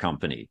care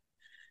company.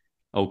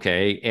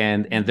 Okay,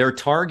 and their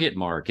target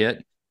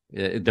market,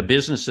 the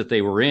business that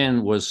they were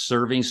in was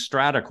serving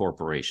strata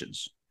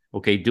corporations.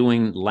 Okay,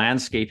 doing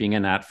landscaping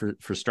and that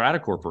for strata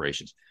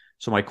corporations.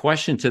 So my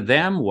question to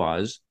them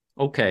was,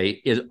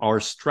 okay, are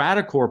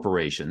strata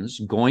corporations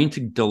going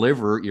to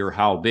deliver your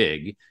How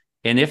Big?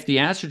 And if the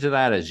answer to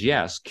that is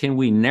yes, can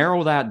we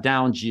narrow that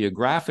down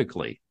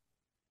geographically?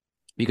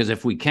 Because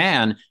if we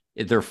can,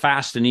 they're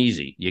fast and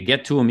easy. You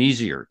get to them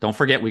easier. Don't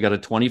forget, we got a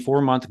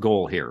 24-month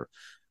goal here.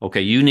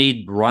 Okay, you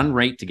need run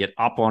rate to get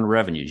up on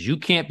revenues. You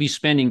can't be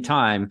spending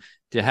time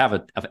to have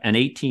an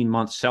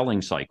 18-month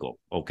selling cycle.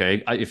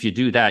 Okay, if you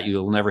do that,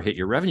 you'll never hit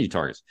your revenue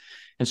targets.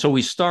 And so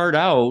we start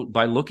out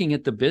by looking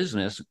at the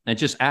business and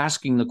just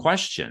asking the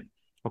question,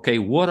 okay,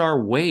 what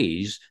are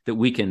ways that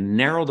we can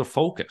narrow the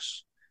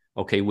focus,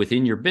 okay,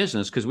 within your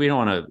business? Because we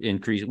don't want to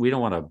increase, we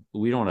don't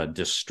want to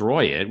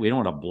destroy it. We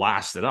don't want to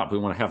blast it up. We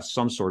want to have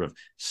some sort of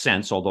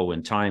sense, although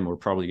in time, we're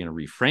probably going to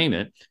reframe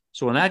it.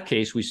 So in that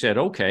case, we said,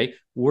 okay,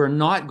 we're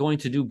not going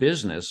to do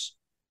business,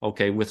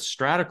 okay, with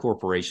strata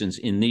corporations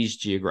in these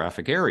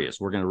geographic areas.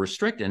 We're going to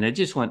restrict it. And it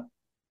just went,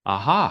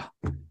 aha,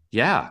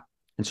 yeah.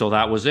 And so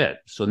that was it.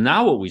 So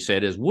now what we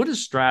said is, what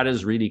does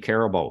stratas really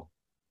care about?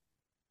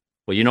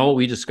 Well, you know what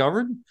we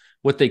discovered?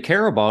 What they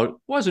care about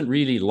wasn't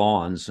really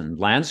lawns and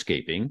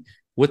landscaping.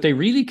 What they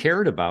really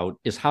cared about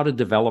is how to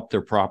develop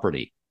their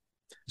property.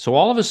 So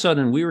all of a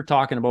sudden, we were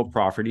talking about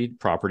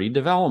property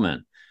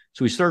development.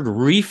 So we started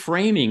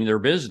reframing their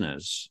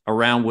business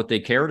around what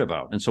they cared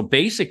about. And so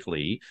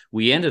basically,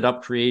 we ended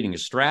up creating a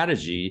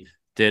strategy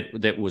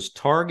that was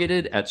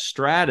targeted at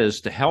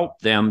stratas to help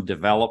them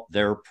develop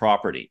their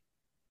property.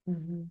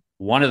 Mm-hmm.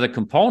 One of the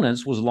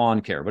components was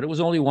lawn care, but it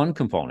was only one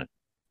component.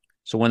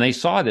 So when they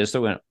saw this, they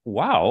went,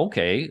 wow,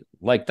 okay,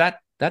 like that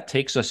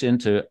takes us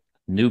into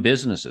new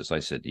businesses. I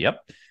said, yep,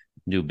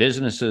 new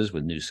businesses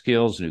with new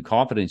skills, new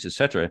competence, et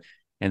cetera.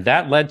 And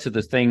that led to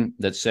the thing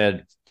that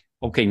said,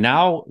 okay,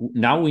 now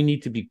we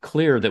need to be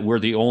clear that we're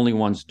the only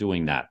ones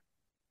doing that.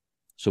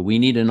 So we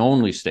need an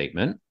only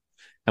statement.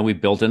 And we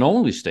built an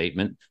only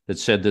statement that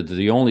said that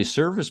the only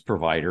service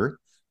provider,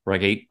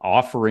 right,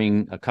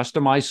 offering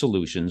customized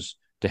solutions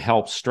to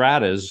help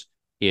stratas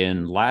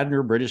in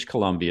Ladner, British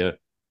Columbia,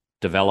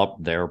 develop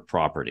their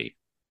property.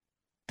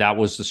 That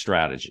was the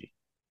strategy.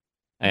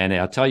 And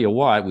I'll tell you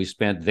what, we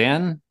spent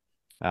then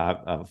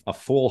a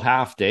full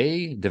half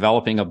day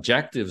developing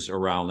objectives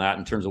around that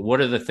in terms of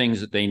what are the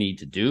things that they need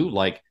to do,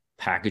 like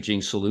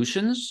packaging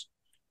solutions,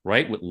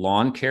 right, with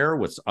lawn care,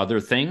 with other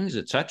things,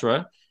 et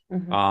cetera.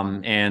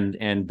 Mm-hmm.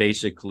 And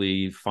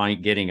basically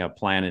getting a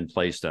plan in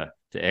place to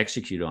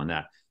execute on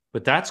that.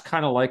 But that's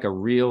kind of like a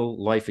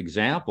real life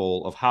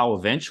example of how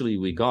eventually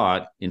we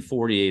got in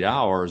 48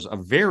 hours a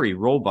very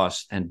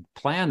robust and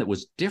plan that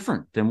was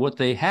different than what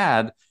they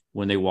had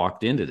when they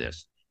walked into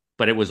this.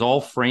 But it was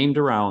all framed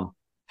around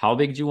how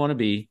big do you want to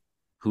be?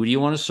 Who do you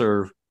want to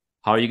serve?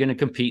 How are you going to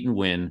compete and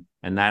win?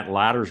 And that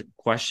latter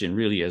question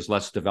really is,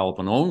 let's develop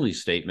an only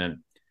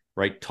statement,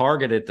 right?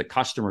 Targeted the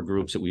customer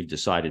groups that we've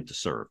decided to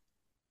serve.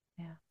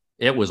 Yeah.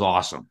 It was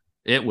awesome.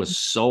 It was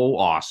so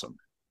awesome.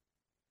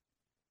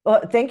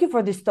 Well, thank you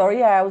for this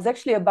story. I was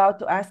actually about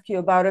to ask you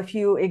about a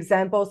few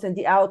examples and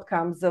the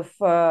outcomes of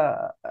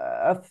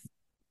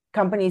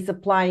companies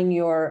applying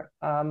your,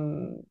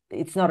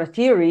 it's not a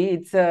theory,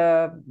 it's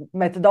a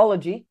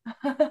methodology.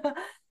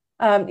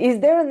 Is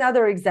there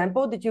another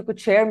example that you could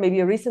share, maybe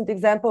a recent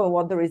example of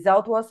what the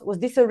result was? Was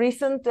this a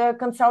recent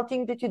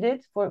consulting that you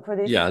did for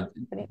this? Yeah,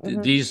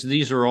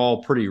 these are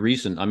all pretty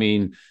recent. I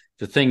mean,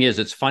 the thing is,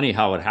 it's funny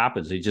how it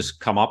happens. They just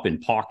come up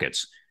in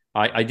pockets.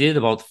 I did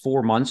about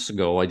 4 months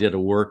ago. I did a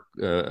work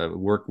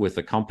with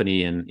a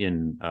company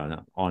in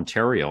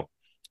Ontario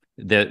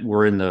that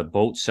were in the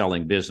boat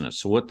selling business.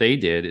 So what they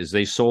did is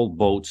they sold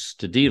boats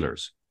to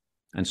dealers,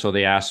 and so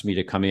they asked me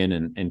to come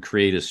in and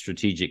create a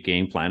strategic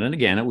game plan. And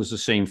again, it was the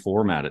same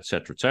format, et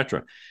cetera, et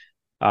cetera.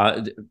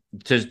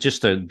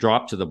 To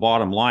drop to the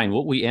bottom line,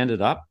 what we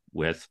ended up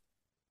with,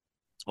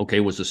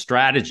 okay, was a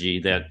strategy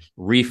that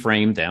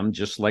reframed them,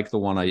 just like the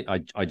one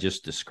I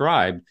just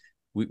described.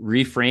 We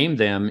reframed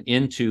them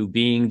into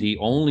being the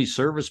only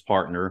service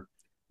partner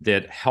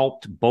that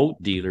helped boat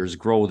dealers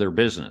grow their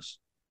business.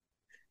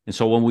 And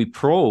so when we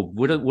probe,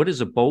 what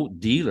is a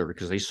boat dealer?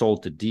 Because they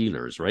sold to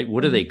dealers, right?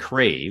 What do they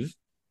crave?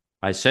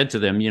 I said to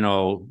them,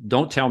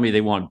 don't tell me they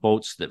want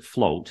boats that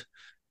float,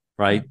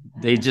 right?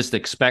 They just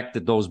expect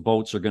that those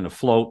boats are going to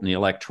float and the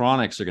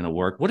electronics are going to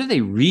work. What do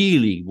they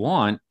really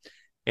want?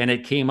 And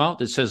it came out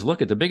that says, look,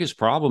 the biggest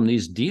problem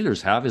these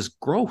dealers have is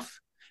growth.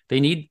 They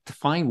need to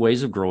find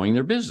ways of growing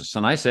their business.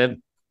 And I said,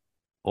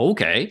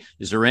 okay,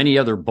 is there any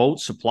other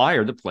boat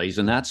supplier that plays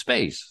in that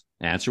space?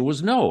 The answer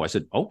was no. I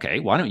said, okay,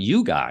 why don't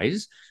you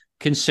guys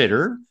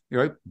consider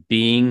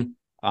being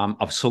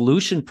a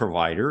solution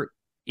provider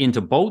into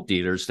boat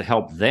dealers to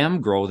help them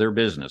grow their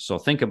business? So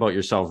think about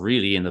yourself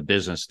really in the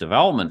business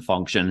development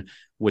function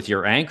with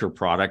your anchor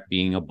product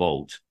being a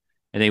boat.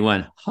 And they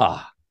went,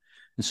 And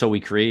so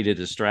we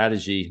created a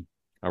strategy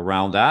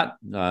around that,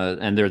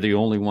 and they're the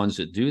only ones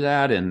that do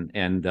that.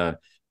 And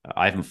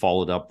I haven't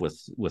followed up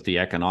with the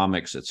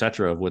economics, et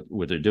cetera, of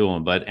what they're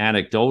doing. But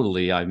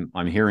anecdotally,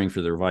 I'm hearing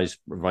for their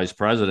vice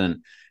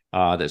president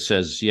that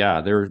says,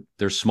 yeah,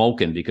 they're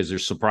smoking because they're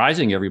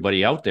surprising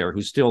everybody out there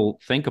who still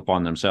think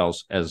upon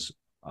themselves as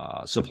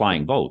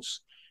supplying boats.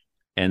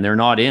 And they're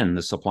not in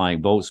the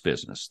supplying boats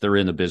business. They're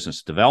in the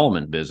business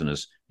development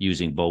business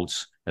using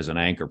boats as an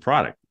anchor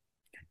product,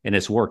 and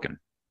it's working.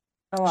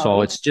 Oh, wow.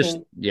 So it's just,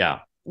 yeah.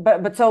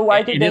 But so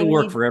why did they it'll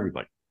work for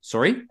everybody?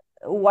 Sorry?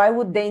 Why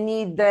would they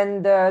need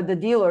then the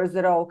dealers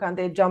at all? Can't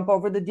they jump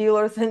over the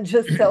dealers and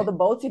just sell the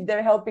boats if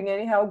they're helping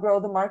anyhow grow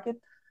the market?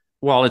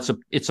 Well,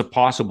 it's a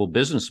possible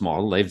business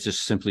model. They've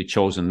just simply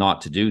chosen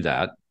not to do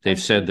that.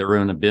 They've said they're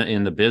in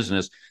the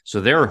business,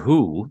 so they're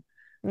who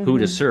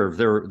to serve.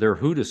 Their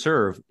who to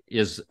serve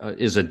is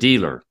a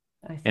dealer,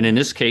 and in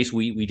this case,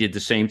 we did the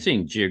same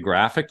thing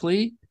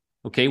geographically.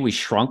 Okay, we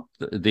shrunk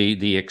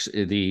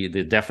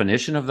the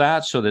definition of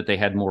that so that they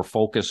had more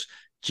focus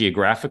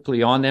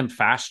geographically on them,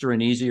 faster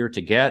and easier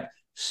to get,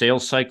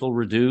 sales cycle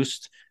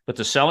reduced, but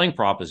the selling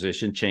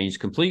proposition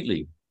changed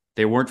completely.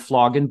 They weren't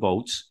flogging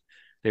boats.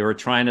 They were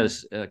trying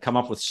to come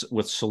up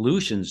with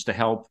solutions to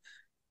help,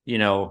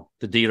 the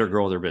dealer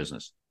grow their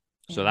business.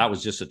 So that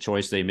was just a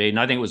choice they made, and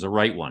I think it was the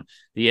right one.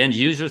 The end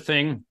user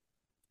thing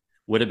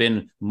would have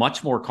been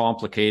much more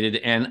complicated,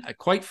 and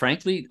quite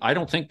frankly, I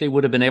don't think they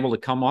would have been able to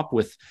come up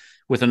with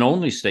an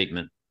only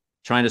statement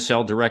trying to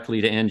sell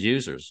directly to end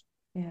users.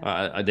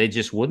 Yeah. They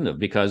just wouldn't have,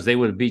 because they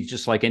would be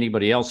just like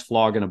anybody else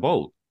flogging a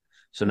boat.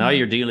 So now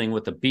you're dealing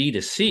with the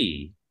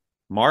B2C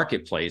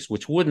marketplace,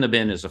 which wouldn't have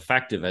been as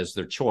effective as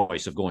their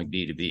choice of going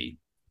B2B.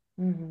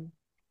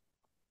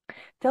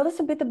 Tell us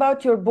a bit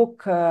about your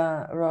book,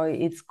 Roy.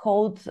 It's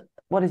called,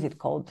 what is it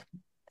called?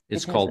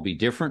 It's called Be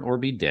Different or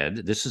Be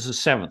Dead. This is the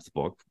 7th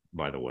book,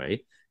 by the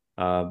way.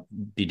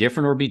 Be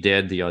Different or Be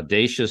Dead, the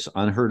audacious,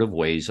 unheard of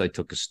ways I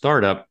took a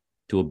startup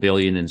to $1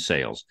 billion in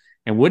sales.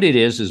 And what it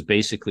is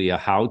basically a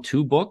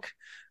how-to book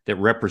that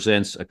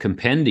represents a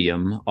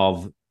compendium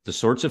of the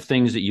sorts of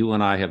things that you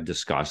and I have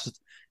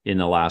discussed in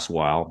the last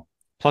while,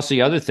 plus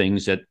the other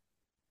things that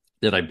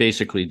I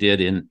basically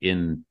did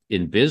in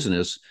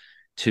business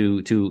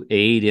to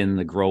aid in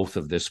the growth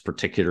of this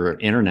particular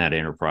internet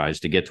enterprise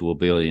to get to $1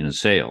 billion in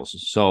sales.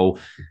 So,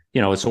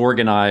 it's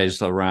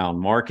organized around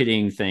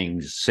marketing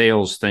things,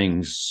 sales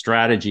things,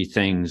 strategy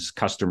things,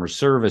 customer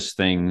service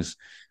things,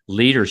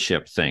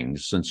 leadership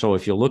things. And so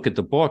if you look at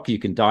the book, you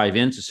can dive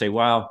in to say,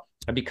 well,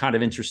 I'd be kind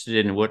of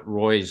interested in what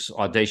Roy's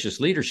audacious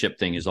leadership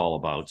thing is all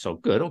about. So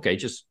good. Okay.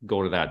 Just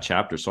go to that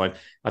chapter. So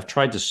I've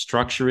tried to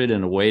structure it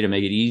in a way to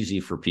make it easy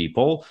for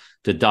people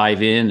to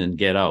dive in and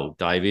get out.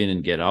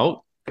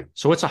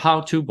 So it's a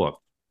how-to book.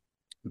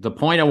 The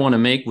point I want to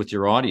make with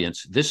your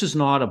audience, this is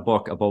not a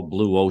book about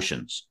blue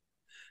oceans.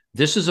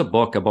 This is a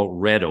book about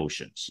red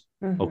oceans,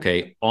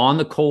 okay, on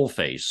the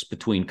coalface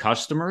between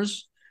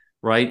customers,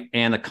 right,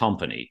 and a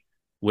company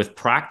with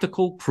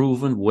practical,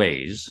 proven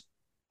ways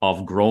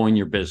of growing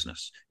your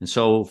business. And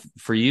so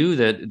for you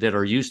that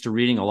are used to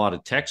reading a lot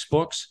of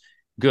textbooks,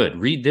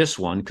 good, read this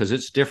one because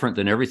it's different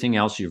than everything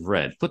else you've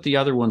read. Put the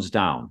other ones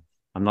down.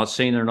 I'm not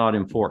saying they're not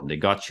important. They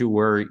got you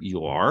where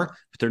you are,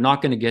 but they're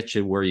not going to get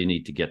you where you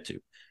need to get to.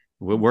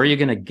 Where you're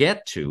going to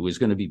get to is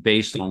going to be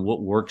based on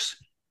what works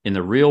in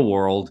the real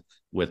world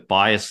with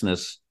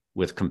biasness,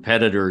 with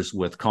competitors,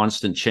 with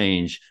constant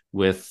change,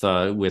 with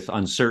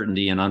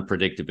uncertainty and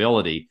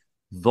unpredictability.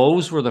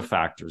 Those were the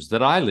factors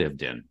that I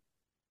lived in,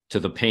 to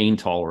the pain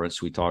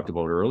tolerance we talked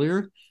about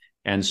earlier.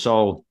 And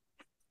so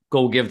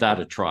go give that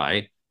a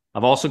try.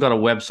 I've also got a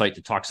website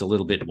that talks a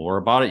little bit more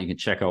about it. You can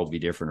check out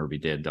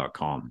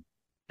bedifferentorbedid.com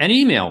and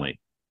email me,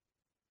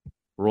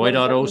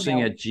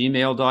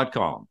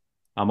 roy.osing@gmail.com.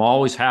 I'm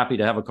always happy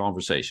to have a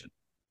conversation.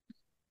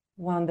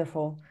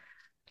 Wonderful.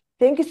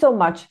 Thank you so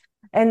much.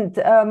 And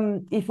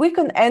if we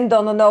can end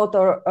on a note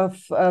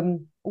of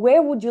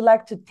where would you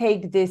like to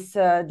take this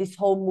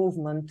whole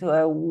movement?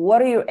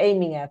 What are you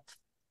aiming at?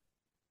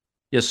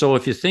 Yeah, so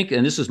if you think,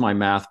 and this is my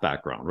math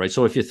background, right?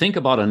 So if you think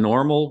about a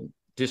normal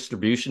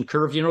distribution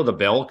curve, you know, the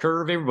bell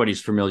curve,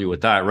 everybody's familiar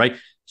with that, right?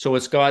 So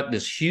it's got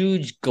this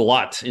huge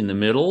glut in the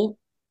middle,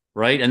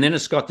 right? And then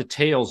it's got the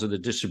tails of the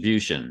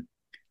distribution.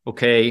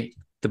 Okay,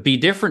 the Be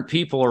Different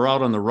people are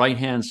out on the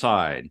right-hand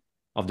side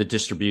of the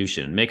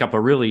distribution, make up a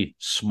really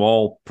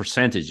small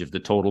percentage of the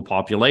total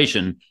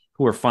population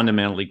who are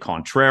fundamentally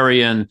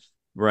contrarian,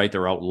 right?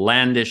 They're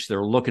outlandish.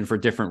 They're looking for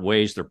different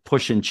ways. They're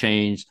pushing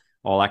change,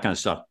 all that kind of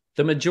stuff.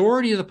 The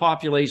majority of the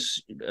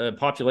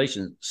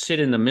population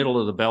sit in the middle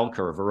of the bell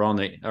curve around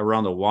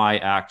the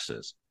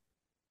y-axis.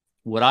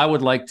 What I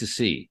would like to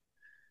see,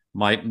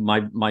 my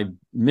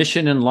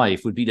mission in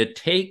life would be to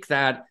take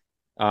that,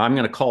 I'm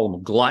going to call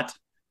them glut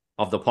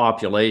of the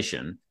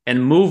population,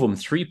 and move them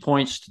 3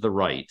 points to the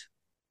right.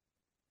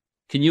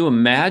 Can you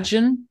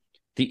imagine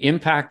the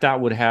impact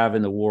that would have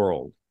in the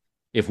world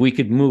if we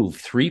could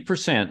move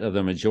 3% of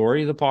the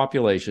majority of the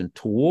population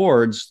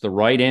towards the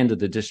right end of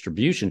the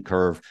distribution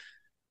curve,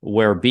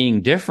 where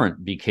being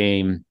different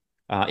became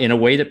in a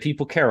way that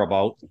people care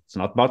about? It's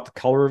not about the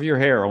color of your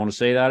hair. I want to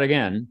say that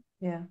again.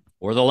 Yeah.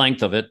 Or the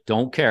length of it.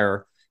 Don't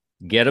care.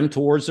 Get them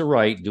towards the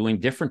right, doing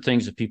different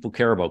things that people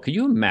care about. Can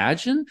you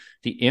imagine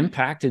the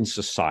impact in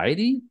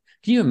society?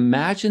 Can you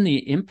imagine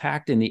the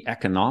impact in the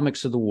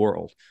economics of the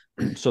world?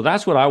 So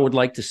that's what I would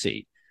like to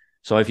see.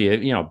 So if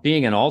you know,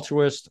 being an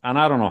altruist, and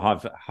I don't know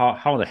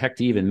how the heck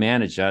to even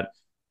manage that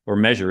or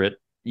measure it,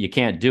 you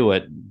can't do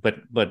it. But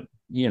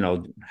you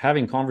know,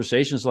 having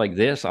conversations like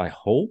this, I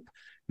hope,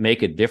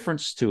 make a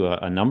difference to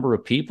a number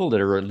of people that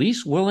are at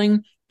least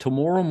willing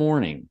tomorrow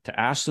morning to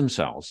ask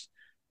themselves,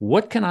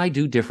 what can I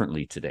do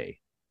differently today?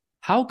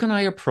 How can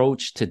I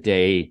approach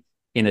today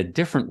in a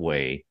different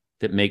way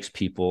that makes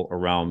people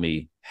around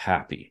me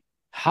happy?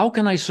 How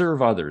can I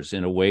serve others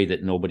in a way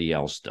that nobody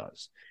else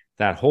does?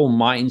 That whole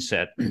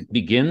mindset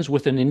begins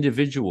with an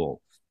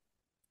individual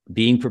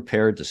being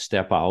prepared to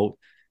step out.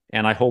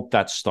 And I hope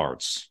that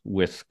starts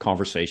with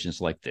conversations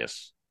like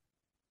this.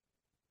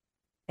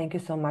 Thank you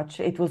so much.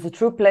 It was a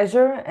true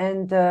pleasure,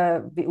 and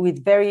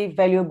with very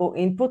valuable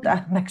input.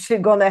 I'm actually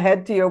going to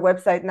head to your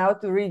website now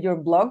to read your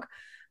blog,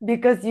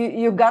 because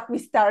you got me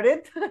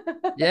started.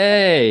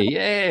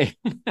 Yay.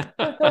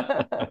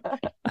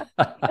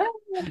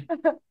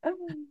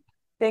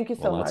 Thank you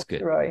so much,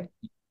 good. Roy.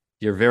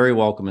 You're very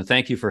welcome, and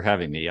thank you for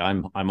having me.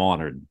 I'm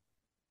honored.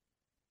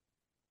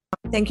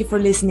 Thank you for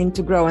listening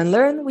to Grow and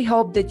Learn. We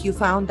hope that you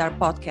found our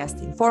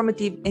podcast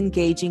informative,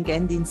 engaging,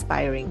 and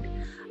inspiring.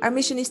 Our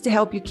mission is to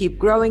help you keep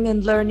growing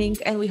and learning,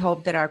 and we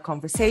hope that our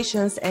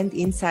conversations and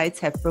insights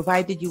have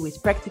provided you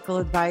with practical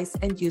advice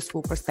and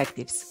useful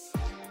perspectives.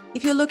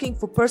 If you're looking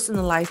for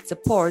personalized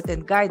support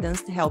and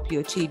guidance to help you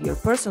achieve your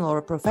personal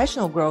or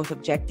professional growth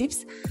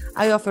objectives,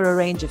 I offer a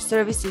range of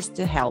services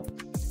to help.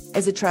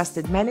 As a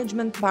trusted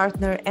management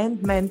partner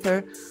and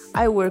mentor,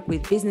 I work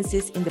with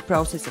businesses in the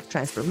process of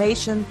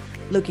transformation,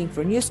 looking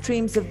for new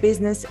streams of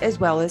business, as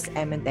well as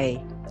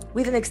M&A.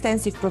 With an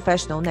extensive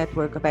professional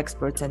network of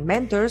experts and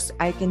mentors,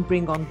 I can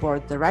bring on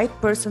board the right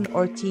person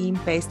or team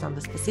based on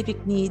the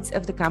specific needs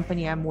of the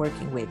company I'm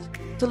working with.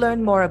 To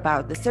learn more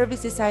about the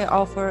services I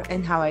offer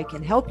and how I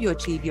can help you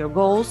achieve your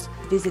goals,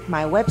 visit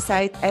my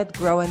website at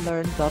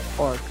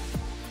growandlearn.org.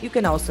 You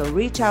can also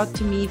reach out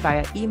to me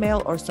via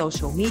email or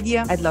social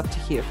media. I'd love to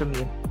hear from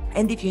you.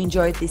 And if you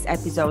enjoyed this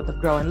episode of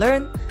Grow and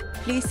Learn,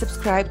 please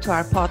subscribe to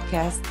our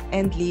podcast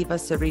and leave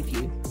us a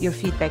review. Your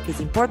feedback is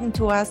important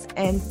to us,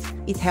 and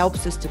it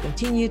helps us to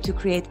continue to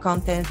create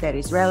content that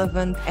is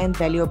relevant and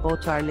valuable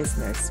to our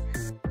listeners.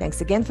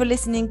 Thanks again for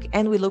listening,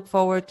 and we look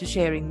forward to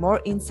sharing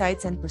more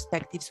insights and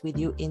perspectives with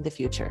you in the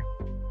future.